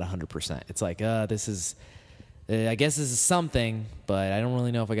 100%. It's like this is. I guess this is something, but I don't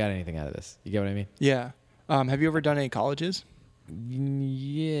really know if I got anything out of this. You get what I mean? Yeah. Have you ever done any colleges?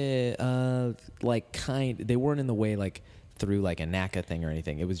 Yeah, they weren't in the way like through like a NACA thing or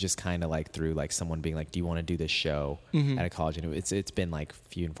anything. It was just kind of like through like someone being like, do you want to do this show at a college? And it's been like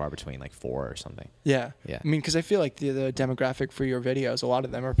few and far between, like 4 or something. Yeah. Yeah. I mean, because I feel like the demographic for your videos, a lot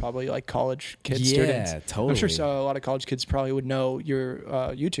of them are probably like college kid students. Yeah, totally. I'm sure a lot of college kids probably would know your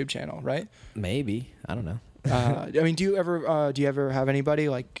YouTube channel, right? Maybe. I don't know. I mean, do you ever have anybody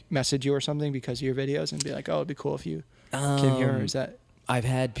like message you or something because of your videos and be like, oh, it'd be cool if you came here? Or is that? I've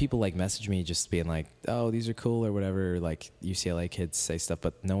had people like message me just being like, oh, these are cool or whatever. Like UCLA kids say stuff,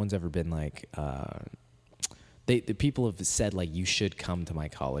 but no one's ever been like, the people have said like, you should come to my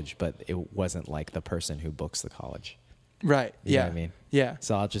college, but it wasn't like the person who books the college. Right. You know yeah. what I mean? Yeah.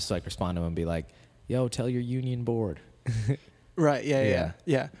 So I'll just like respond to them and be like, yo, tell your union board. Right.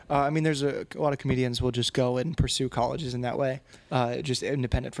 Yeah. I mean, there's a lot of comedians will just go and pursue colleges in that way, just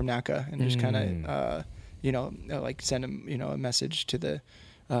independent from NACA, and just kind of, like send them, a message to the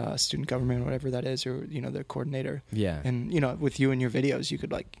student government, whatever that is, or the coordinator. Yeah. And with you and your videos, you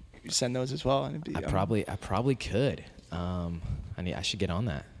could like send those as well. And it'd be, I probably could. I should get on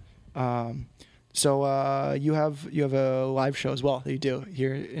that. So you have a live show as well that you do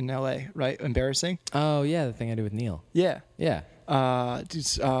here in LA, right? Embarrassing. Oh yeah, the thing I do with Neil. Yeah. Yeah.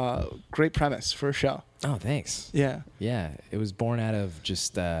 It's great premise for a show. Oh, thanks. Yeah. Yeah, it was born out of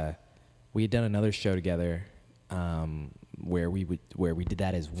just we had done another show together where we did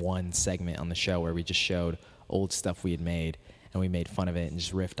that as one segment on the show where we just showed old stuff we had made and we made fun of it and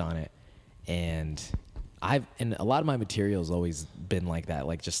just riffed on it. And a lot of my material has always been like that,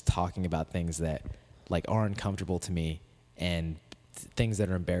 like just talking about things that like are uncomfortable to me and things that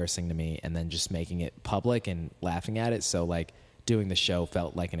are embarrassing to me, and then just making it public and laughing at it. So like doing the show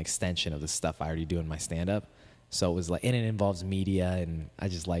felt like an extension of the stuff I already do in my stand-up. So it was like, and it involves media, and I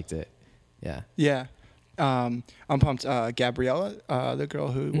just liked it. Yeah. Yeah. I'm pumped. Gabriella, the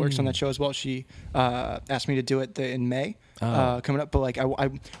girl who works on that show as well, she asked me to do it in May coming up. But like I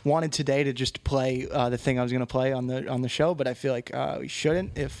wanted today to just play the thing I was going to play on the show, but I feel like we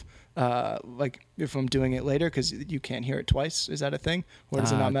shouldn't if I'm doing it later, because you can't hear it twice. Is that a thing? Or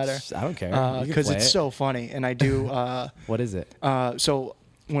does it not matter? I don't care. Because it's so funny, and I do. What is it? So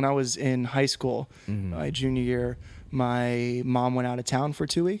when I was in high school, my junior year, my mom went out of town for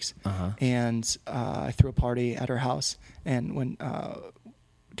 2 weeks, and I threw a party at her house. And when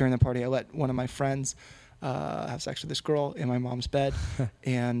during the party, I let one of my friends have sex with this girl in my mom's bed,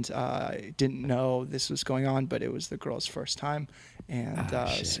 and I didn't know this was going on, but it was the girl's first time, and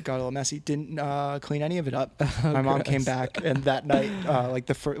it got a little messy. Didn't clean any of it up. My mom came back, and that night,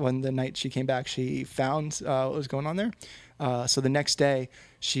 the night she came back, she found what was going on there. So the next day,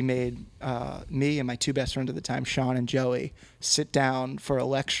 she made me and my 2 best friends at the time, Sean and Joey, sit down for a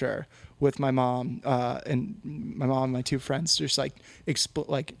lecture with my mom and my 2 friends, just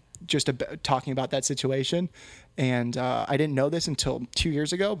talking about that situation. And I didn't know this until 2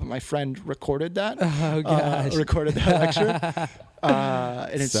 years ago, but my friend recorded that. Oh gosh. Recorded that lecture.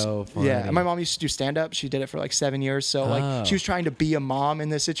 And it's so funny. Yeah. And my mom used to do stand up. She did it for like 7 years. So like she was trying to be a mom in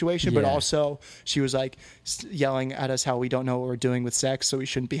this situation, but Yeah. also she was like yelling at us how we don't know what we're doing with sex, so we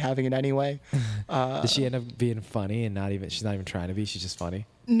shouldn't be having it anyway. Does she end up being funny and she's not even trying to be? She's just funny.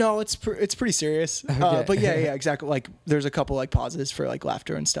 No, it's pretty serious. Okay. But yeah, exactly. Like there's a couple like pauses for like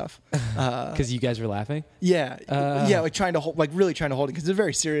laughter and stuff. Because you guys were laughing. Yeah, like trying to hold, like really trying to hold it because it's a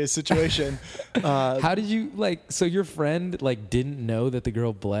very serious situation. How did you like? So your friend like didn't know that the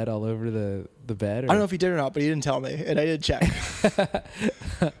girl bled all over the bed. Or? I don't know if he did or not, but he didn't tell me, and I did check.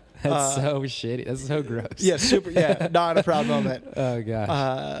 That's so shitty. That's so gross. Yeah, super. Yeah, not a proud moment. Oh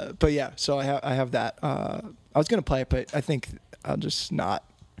gosh. But yeah, so I have that. I was gonna play it, but I think I'll just not.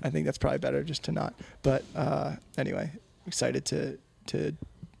 I think that's probably better just to not. But anyway, excited to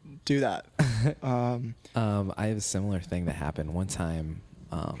do that. I have a similar thing that happened one time.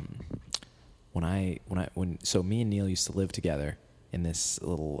 So me and Neil used to live together in this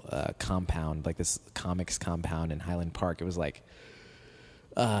little compound, like this comics compound in Highland Park. It was like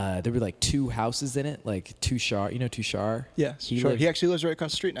there were like 2 houses in it, like Tushar. You know Tushar? Yeah, sure. He actually lives right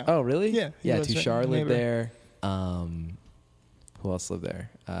across the street now. Oh, really? Yeah. he Yeah, lives right Tushar in the lived neighborhood. there. Who else lived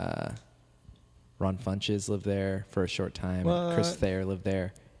there? Ron Funches lived there for a short time. Chris What? Thayer lived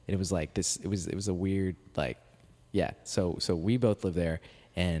there. And it was like this. It was a weird like, yeah. So we both lived there,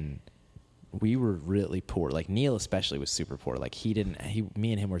 and we were really poor. Like Neil especially was super poor. Like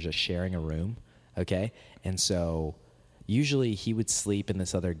me and him were just sharing a room. Okay, and so usually he would sleep in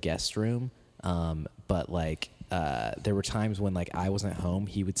this other guest room. But like there were times when like I wasn't home,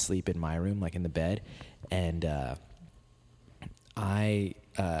 he would sleep in my room, like in the bed, and I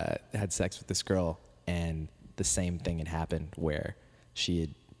had sex with this girl, and the same thing had happened where she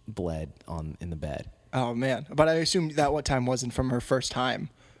had bled in the bed. Oh man! But I assume that what time wasn't from her first time.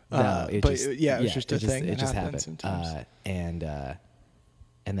 No, it was just a thing. It that just happens happened. sometimes. And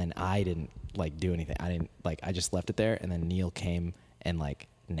then I didn't like do anything. I just left it there, and then Neil came and like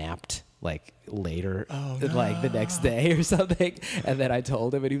napped like later, like the next day or something. And then I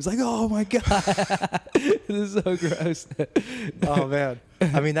told him, and he was like, "Oh my god, this is so gross." Oh man!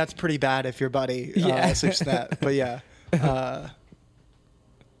 I mean, that's pretty bad if your buddy sleeps that. But yeah,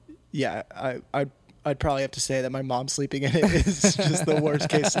 I'd probably have to say that my mom sleeping in it is just the worst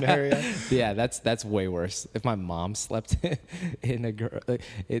case scenario. Yeah, that's way worse. If my mom slept in a girl, oh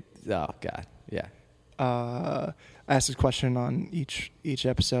god, yeah. I asked this question on each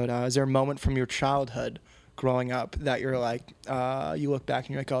episode. Is there a moment from your childhood growing up that you're like, you look back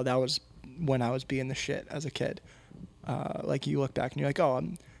and you're like, oh, that was when I was being the shit as a kid? Like you look back and you're like, oh,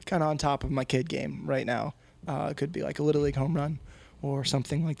 I'm kind of on top of my kid game right now. It could be like a Little League home run or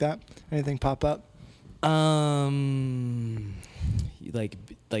something like that. Anything pop up?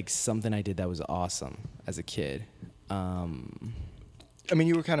 Like something I did that was awesome as a kid. I mean,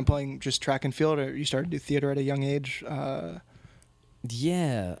 you were kind of playing just track and field, or you started to do theater at a young age.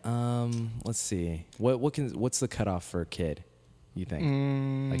 Yeah. Let's see. What's the cutoff for a kid? You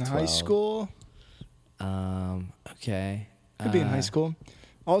think? Like High 12? school? Okay. Could be in high school.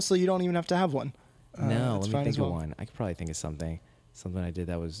 Also, you don't even have to have one. No, it's let me fine think as well. of one. I could probably think of something I did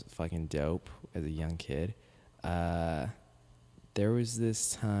that was fucking dope as a young kid. There was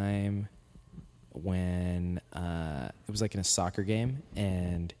this time when it was like in a soccer game,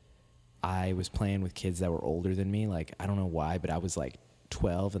 and I was playing with kids that were older than me. Like, I don't know why, but I was like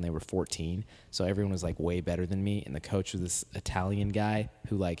 12 and they were 14. So everyone was like way better than me. And the coach was this Italian guy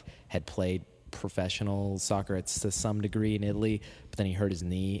who like had played professional soccer to some degree in Italy, but then he hurt his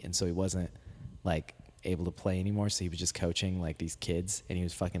knee, and so he wasn't like able to play anymore. So he was just coaching like these kids, and he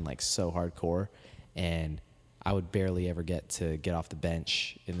was fucking like so hardcore. And I would barely ever get off the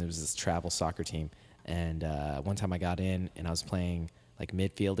bench, and there was this travel soccer team. And one time I got in, and I was playing like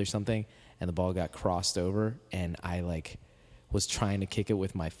midfield or something, and the ball got crossed over, and I like was trying to kick it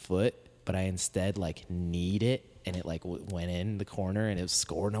with my foot, but I instead like kneed it, and it like went in the corner, and it was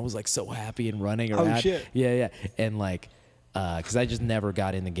scored, and I was like so happy and running around. Oh shit! Yeah, and like because I just never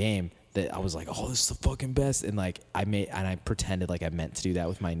got in the game, that I was like, oh, this is the fucking best, and like I pretended like I meant to do that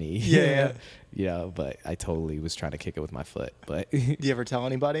with my knee. Yeah. You know, but I totally was trying to kick it with my foot. But Do you ever tell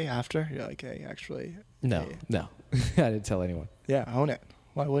anybody after? You're like, hey, actually. no, hey. I didn't tell anyone. Yeah, own it.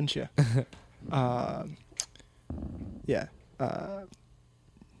 Why wouldn't you? Yeah. Do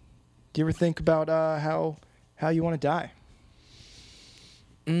you ever think about how you want to die?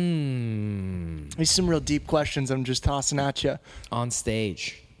 These are some real deep questions I'm just tossing at you. On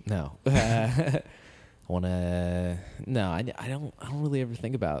stage, no. I don't really ever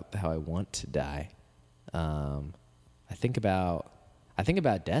think about how I want to die. I think about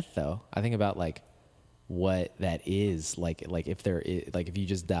death though. I think about like what that is like if there is, like if you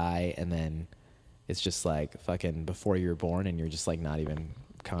just die and then it's just like fucking before you were born and you're just like not even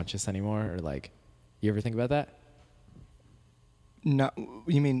conscious anymore, or like, you ever think about that? not.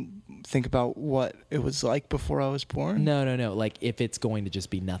 You mean think about what it was like before I was born? No. Like if it's going to just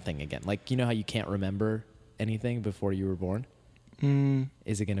be nothing again. Like you know how you can't remember anything before you were born?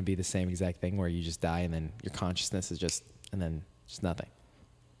 Is it going to be the same exact thing where you just die and then your consciousness is just nothing?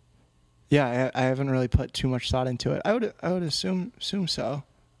 Yeah, I haven't really put too much thought into it. I would assume so.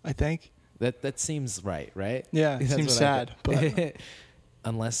 I think. That seems right? Yeah, it That's seems what sad, but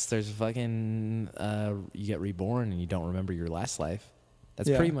unless there's fucking you get reborn and you don't remember your last life, that's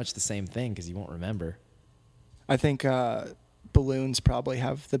Yeah. pretty much the same thing because you won't remember. I think balloons probably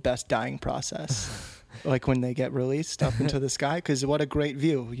have the best dying process. Like when they get released up into the sky, because what a great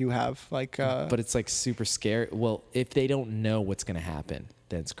view you have. Like, But it's like super scary. Well, if they don't know what's going to happen,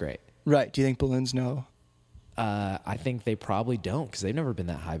 then it's great. right? Do you think balloons know? I think they probably don't because they've never been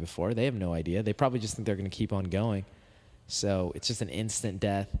that high before. They have no idea. They probably just think they're going to keep on going. So it's just an instant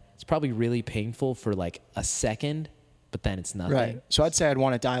death. It's probably really painful for like a second, but then it's nothing. Right. So I'd say I'd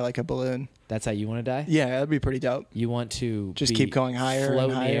want to die like a balloon. That's how you want to die? Yeah, that'd be pretty dope. You want to Just be- keep going higher and float in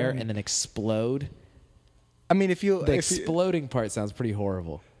the higher air and- and then explode. I mean, if you, The if you exploding part sounds pretty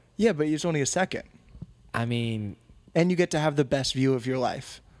horrible. yeah, but it's only a second, I mean, and you get to have the best view of your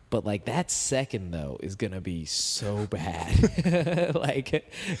life. but like that second though is gonna be so bad.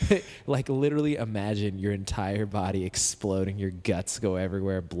 like literally imagine your entire body exploding, your guts go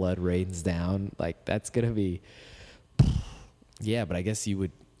everywhere, blood rains down. Like that's gonna be. Yeah, but I guess you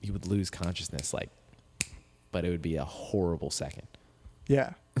would lose consciousness, but it would be a horrible second.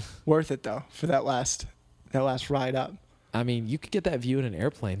 Yeah, worth it though for that last ride up. I mean, you could get that view in an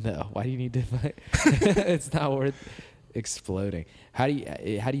airplane though. Why do you need to? It's not worth exploding. How do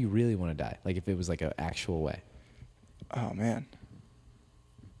you really want to die? Like if it was like an actual way. Oh man,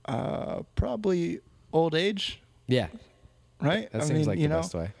 probably old age, Yeah, right? that seems like the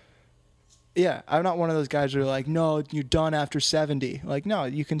best way. Yeah, I'm not one of those guys who are like, no, you're done after 70. Like, no,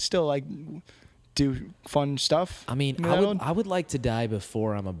 you can still like do fun stuff. I mean, that old. I would like to die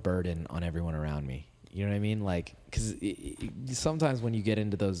before I'm a burden on everyone around me. You know what I mean? Like, because sometimes when you get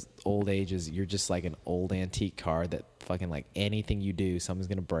into those old ages, you're just like an old antique car that fucking like anything you do, something's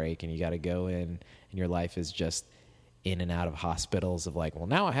gonna break, and you got to go in, and your life is just in and out of hospitals of like, well,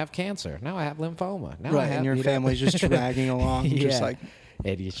 now I have cancer, now I have lymphoma, now I Right, have, and your you know? family's just dragging along, Yeah. just like,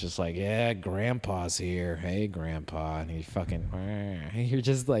 And he's just like, yeah, grandpa's here. Hey, grandpa. And he fucking, you're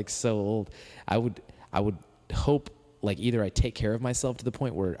just like so old. I would hope like either I take care of myself to the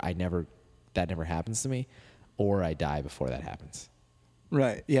point where that never happens to me, or I die before that happens.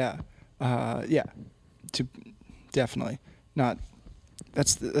 right, yeah, yeah, definitely not.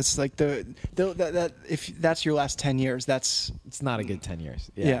 That's like that if that's your last 10 years, that's It's not a good 10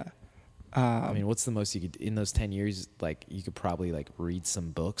 years. yeah. I mean, what's the most you could, in those 10 years, like you could probably like read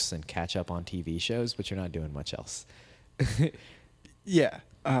some books and catch up on TV shows, but you're not doing much else. Yeah.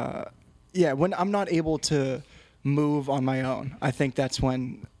 Yeah. When I'm not able to move on my own, I think that's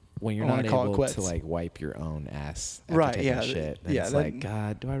when When you're I wanna not call it able quits. to like wipe your own ass after Right, taking yeah, a shit, then yeah, it's that- like,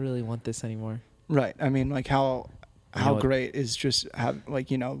 God, do I really want this anymore? right. I mean, like how You know what- great is just have like,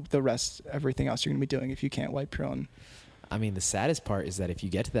 you know, the rest, everything else you're gonna be doing if you can't wipe your own. I mean, the saddest part is that if you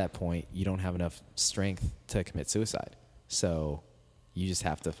get to that point, you don't have enough strength to commit suicide. So you just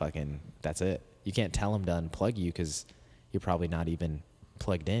have to that's it. You can't tell them to unplug you because you're probably not even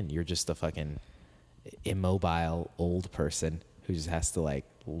plugged in. You're just a fucking immobile old person who just has to like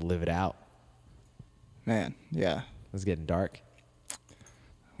live it out. Man, yeah. It's getting dark.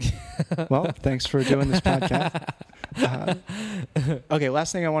 Well, thanks for doing this podcast. Okay,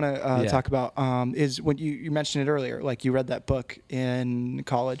 last thing I want to Yeah. talk about is when you mentioned it earlier, like you read that book in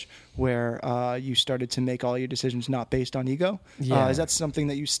college where you started to make all your decisions not based on ego. Yeah. Is that something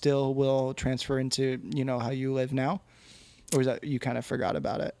that you still will transfer into, you know, how you live now? Or is that you kind of forgot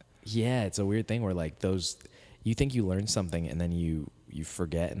about it? Yeah, it's a weird thing where like you think you learn something and then you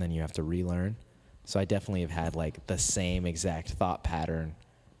forget and then you have to relearn. So I definitely have had like the same exact thought pattern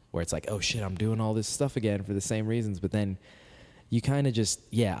where it's like, oh shit, I'm doing all this stuff again for the same reasons. But then you kind of just,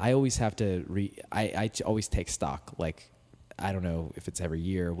 I always have to always take stock. Like, I don't know if it's every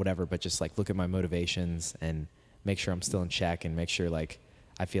year or whatever, but just like look at my motivations and make sure I'm still in check and make sure like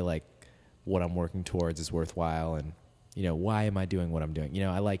I feel like what I'm working towards is worthwhile. And, you know, why am I doing what I'm doing? You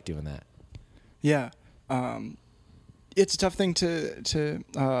know, I like doing that. Yeah. It's a tough thing to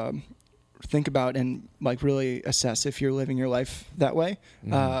think about and like really assess if you're living your life that way.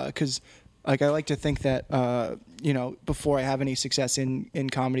 Because like I like to think that you know, before I have any success in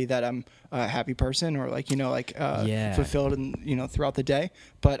comedy, that I'm a happy person or like, you know, like Yeah. fulfilled and, you know, throughout the day.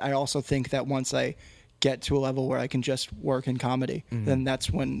 But I also think that once I get to a level where I can just work in comedy, then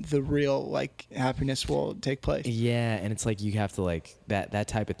that's when the real like happiness will take place. Yeah, and it's like you have to like that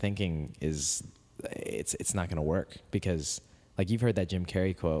type of thinking is it's not going to work, because like you've heard that Jim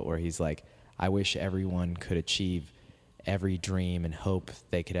Carrey quote where he's like, I wish everyone could achieve every dream and hope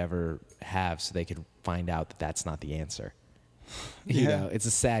they could ever have so they could find out that that's not the answer. You Yeah. know, it's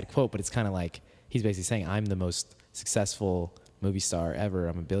a sad quote, but it's kind of like he's basically saying, I'm the most successful movie star ever.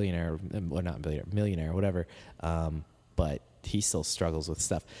 I'm a billionaire, or not billionaire, millionaire, whatever. But he still struggles with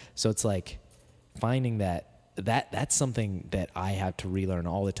stuff. So it's like finding that's something that I have to relearn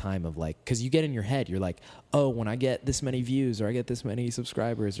all the time of like, because you get in your head, you're like, oh, when I get this many views or I get this many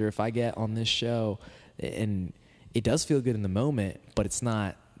subscribers or if I get on this show, and it does feel good in the moment, but it's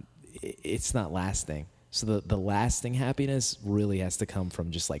not lasting. So the lasting happiness really has to come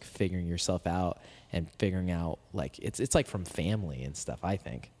from just like figuring yourself out and figuring out like it's like from family and stuff. I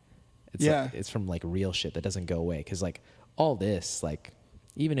think it's Yeah. like, it's from like real shit that doesn't go away, because like all this, like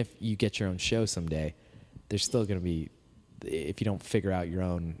even if you get your own show someday, there's still going to be, if you don't figure out your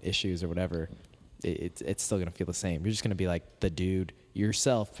own issues or whatever, it's still going to feel the same. You're just going to be like the dude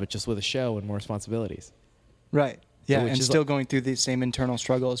yourself, but just with a show and more responsibilities. Right. Yeah, Which and is still going through these same internal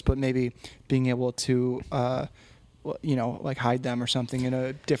struggles, but maybe being able to, like hide them or something in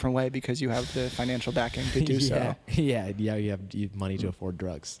a different way because you have the financial backing to do so. Yeah, you have money to afford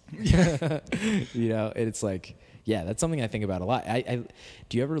drugs. You know, and it's like, yeah, that's something I think about a lot. I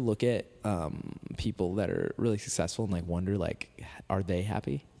do you ever look at people that are really successful and like wonder like, are they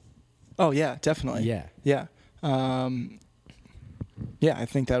happy? Oh yeah, definitely. Yeah. Yeah. Yeah, I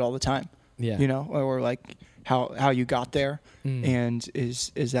think that all the time. Yeah. You know, or like how you got there, Mm. and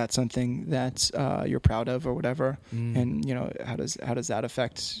is that something that you're proud of or whatever, and you know how does that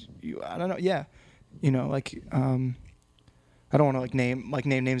affect you? I don't know. Yeah, you know, like I don't want to name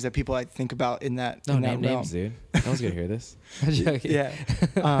names that people I think about in that. No, in that name realm. names, dude. No one's gonna hear this. I'm joking.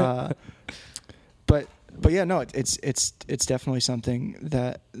 Yeah. But yeah, no, it's definitely something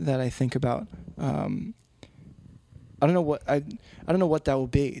that I think about. I don't know what that will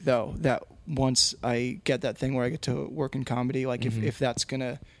be though. That once I get that thing where I get to work in comedy, like if that's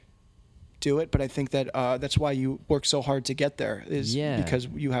gonna do it. But I think that that's why you work so hard to get there, is because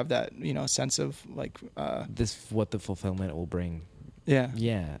you have that sense of like This what the fulfillment will bring. yeah.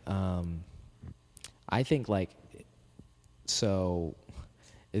 Yeah. I think like so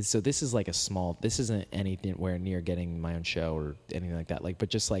this is like this isn't anywhere near getting my own show or anything like that. Like, but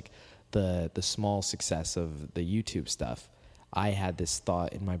just like the small success of the YouTube stuff, I had this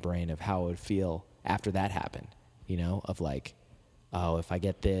thought in my brain of how it would feel after that happened, of like, oh, if I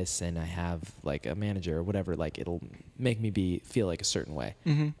get this and I have like a manager or whatever, like it'll make me feel like a certain way.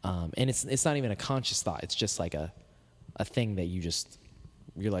 Mm-hmm. And it's not even a conscious thought. It's just like a thing that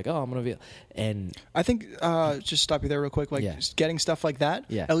you're like, oh, I'm going to be, and I think just stop you there real quick. Like just getting stuff like that,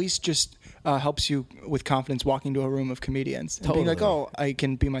 at least just helps you with confidence walking to a room of comedians and being like, oh, I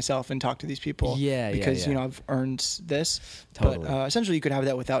can be myself and talk to these people. Because I've earned this. Totally. But essentially, you could have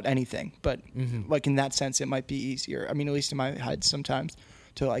that without anything. But like in that sense, it might be easier. I mean, at least in my head, sometimes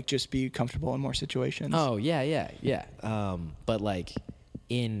to like just be comfortable in more situations. Oh yeah. But like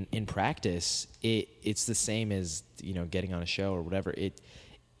in practice, it's the same as getting on a show or whatever.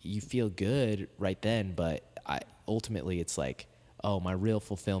 You feel good right then, but ultimately it's like, oh, my real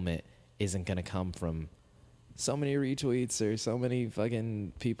fulfillment isn't going to come from so many retweets or so many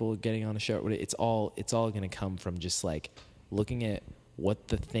fucking people getting on a show. It's all going to come from just like looking at what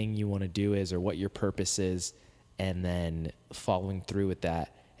the thing you want to do is or what your purpose is, and then following through with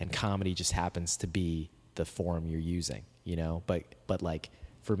that. And comedy just happens to be the form you're using, But like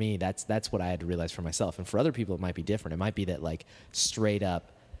for me, that's what I had to realize for myself. And for other people, it might be different. It might be that like straight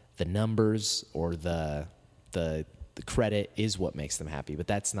up the numbers or the credit is what makes them happy. But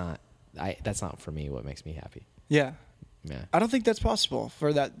that's not for me what makes me happy. Yeah. Yeah. I don't think that's possible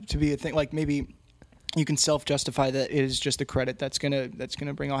for that to be a thing. Like maybe you can self-justify that it is just a credit that's gonna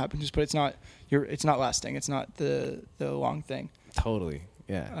bring all happiness, but it's not lasting. It's not the long thing. Totally.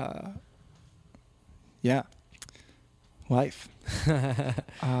 Yeah. Yeah. Life.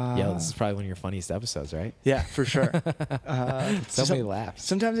 Yo, this is probably one of your funniest episodes, right? Yeah, for sure. So many laughs.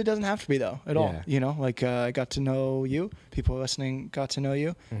 Sometimes it doesn't have to be though at all. Yeah. Like I got to know you. People listening got to know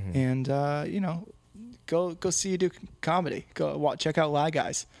you, and go see you do comedy. Go check out Lie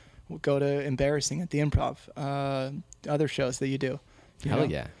Guys. Go to Embarrassing at the Improv. Other shows that you do. You Hell know?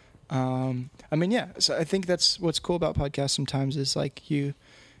 yeah. I mean, yeah. So I think that's what's cool about podcasts. Sometimes is like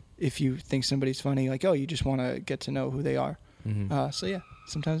if you think somebody's funny, like, oh, you just want to get to know who they are. So yeah,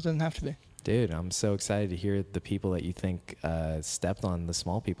 sometimes it doesn't have to be. Dude, I'm so excited to hear the people that you think stepped on the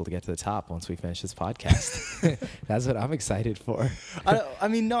small people to get to the top once we finish this podcast. That's what I'm excited for. I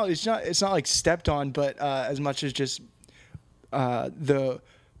mean, no, it's not like stepped on, but as much as just the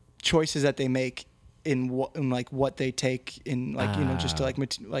choices that they make in what they take in just to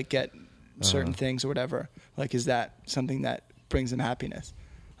like get certain things or whatever. Like, is that something that brings them happiness?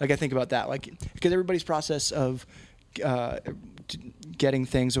 Like, I think about that, like, because everybody's process of getting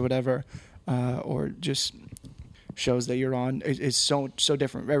things or whatever, or just shows that you're on is so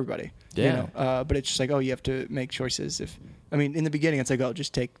different for everybody. Yeah. You know? But it's just like, oh, you have to make choices. In the beginning, it's like, oh,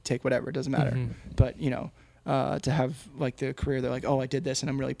 just take whatever, it doesn't matter. Mhm. But to have like the career, they're like, oh, I did this, and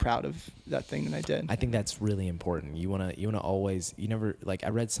I'm really proud of that thing that I did. I think that's really important. You wanna always, you never, like, I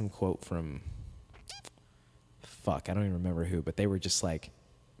read some quote from, I don't even remember who, but they were just like,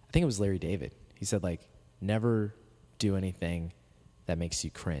 I think it was Larry David. He said, like, never do anything that makes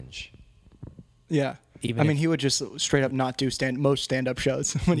you cringe. Yeah. He would just straight up not do most stand-up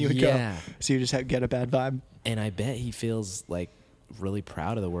shows when he would go. So you just get a bad vibe. And I bet he feels like really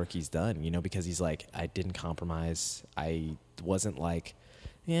proud of the work he's done, because he's like, I didn't compromise. I wasn't like,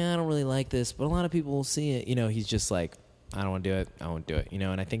 I don't really like this, but a lot of people will see it. He's just like, I don't want to do it. I won't do it.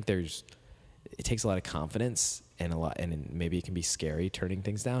 And I think it takes a lot of confidence and maybe it can be scary turning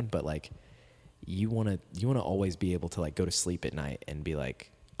things down, but like you want to always be able to like go to sleep at night and be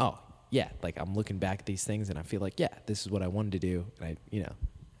like, oh yeah, like I'm looking back at these things and I feel like, yeah, this is what I wanted to do. And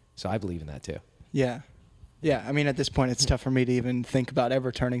so I believe in that too. Yeah. Yeah. At this point it's tough for me to even think about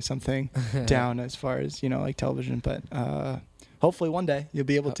ever turning something down as far as, like television, but, hopefully one day you'll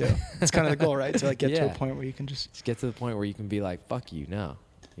be able to. It's kind of the goal, right? To like get to a point where you can just get to the point where you can be like, fuck you, no,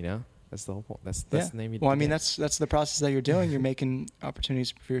 that's the whole point. That's the name. Well, that's the process that you're doing. You're making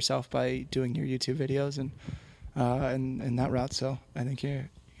opportunities for yourself by doing your YouTube videos and that route. So I think you're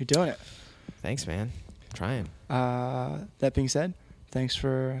doing it. Thanks, man. I'm trying. That being said, thanks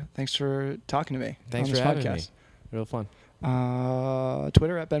for talking to me. Thanks on this for having podcast. me. Real fun.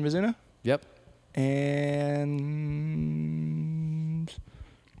 Twitter at Ben Vizuna. Yep. And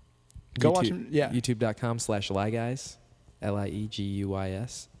go watch him. Yeah. YouTube.com/LieGuys.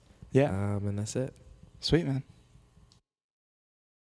 LIEGUYS. Yeah. And that's it. Sweet, man.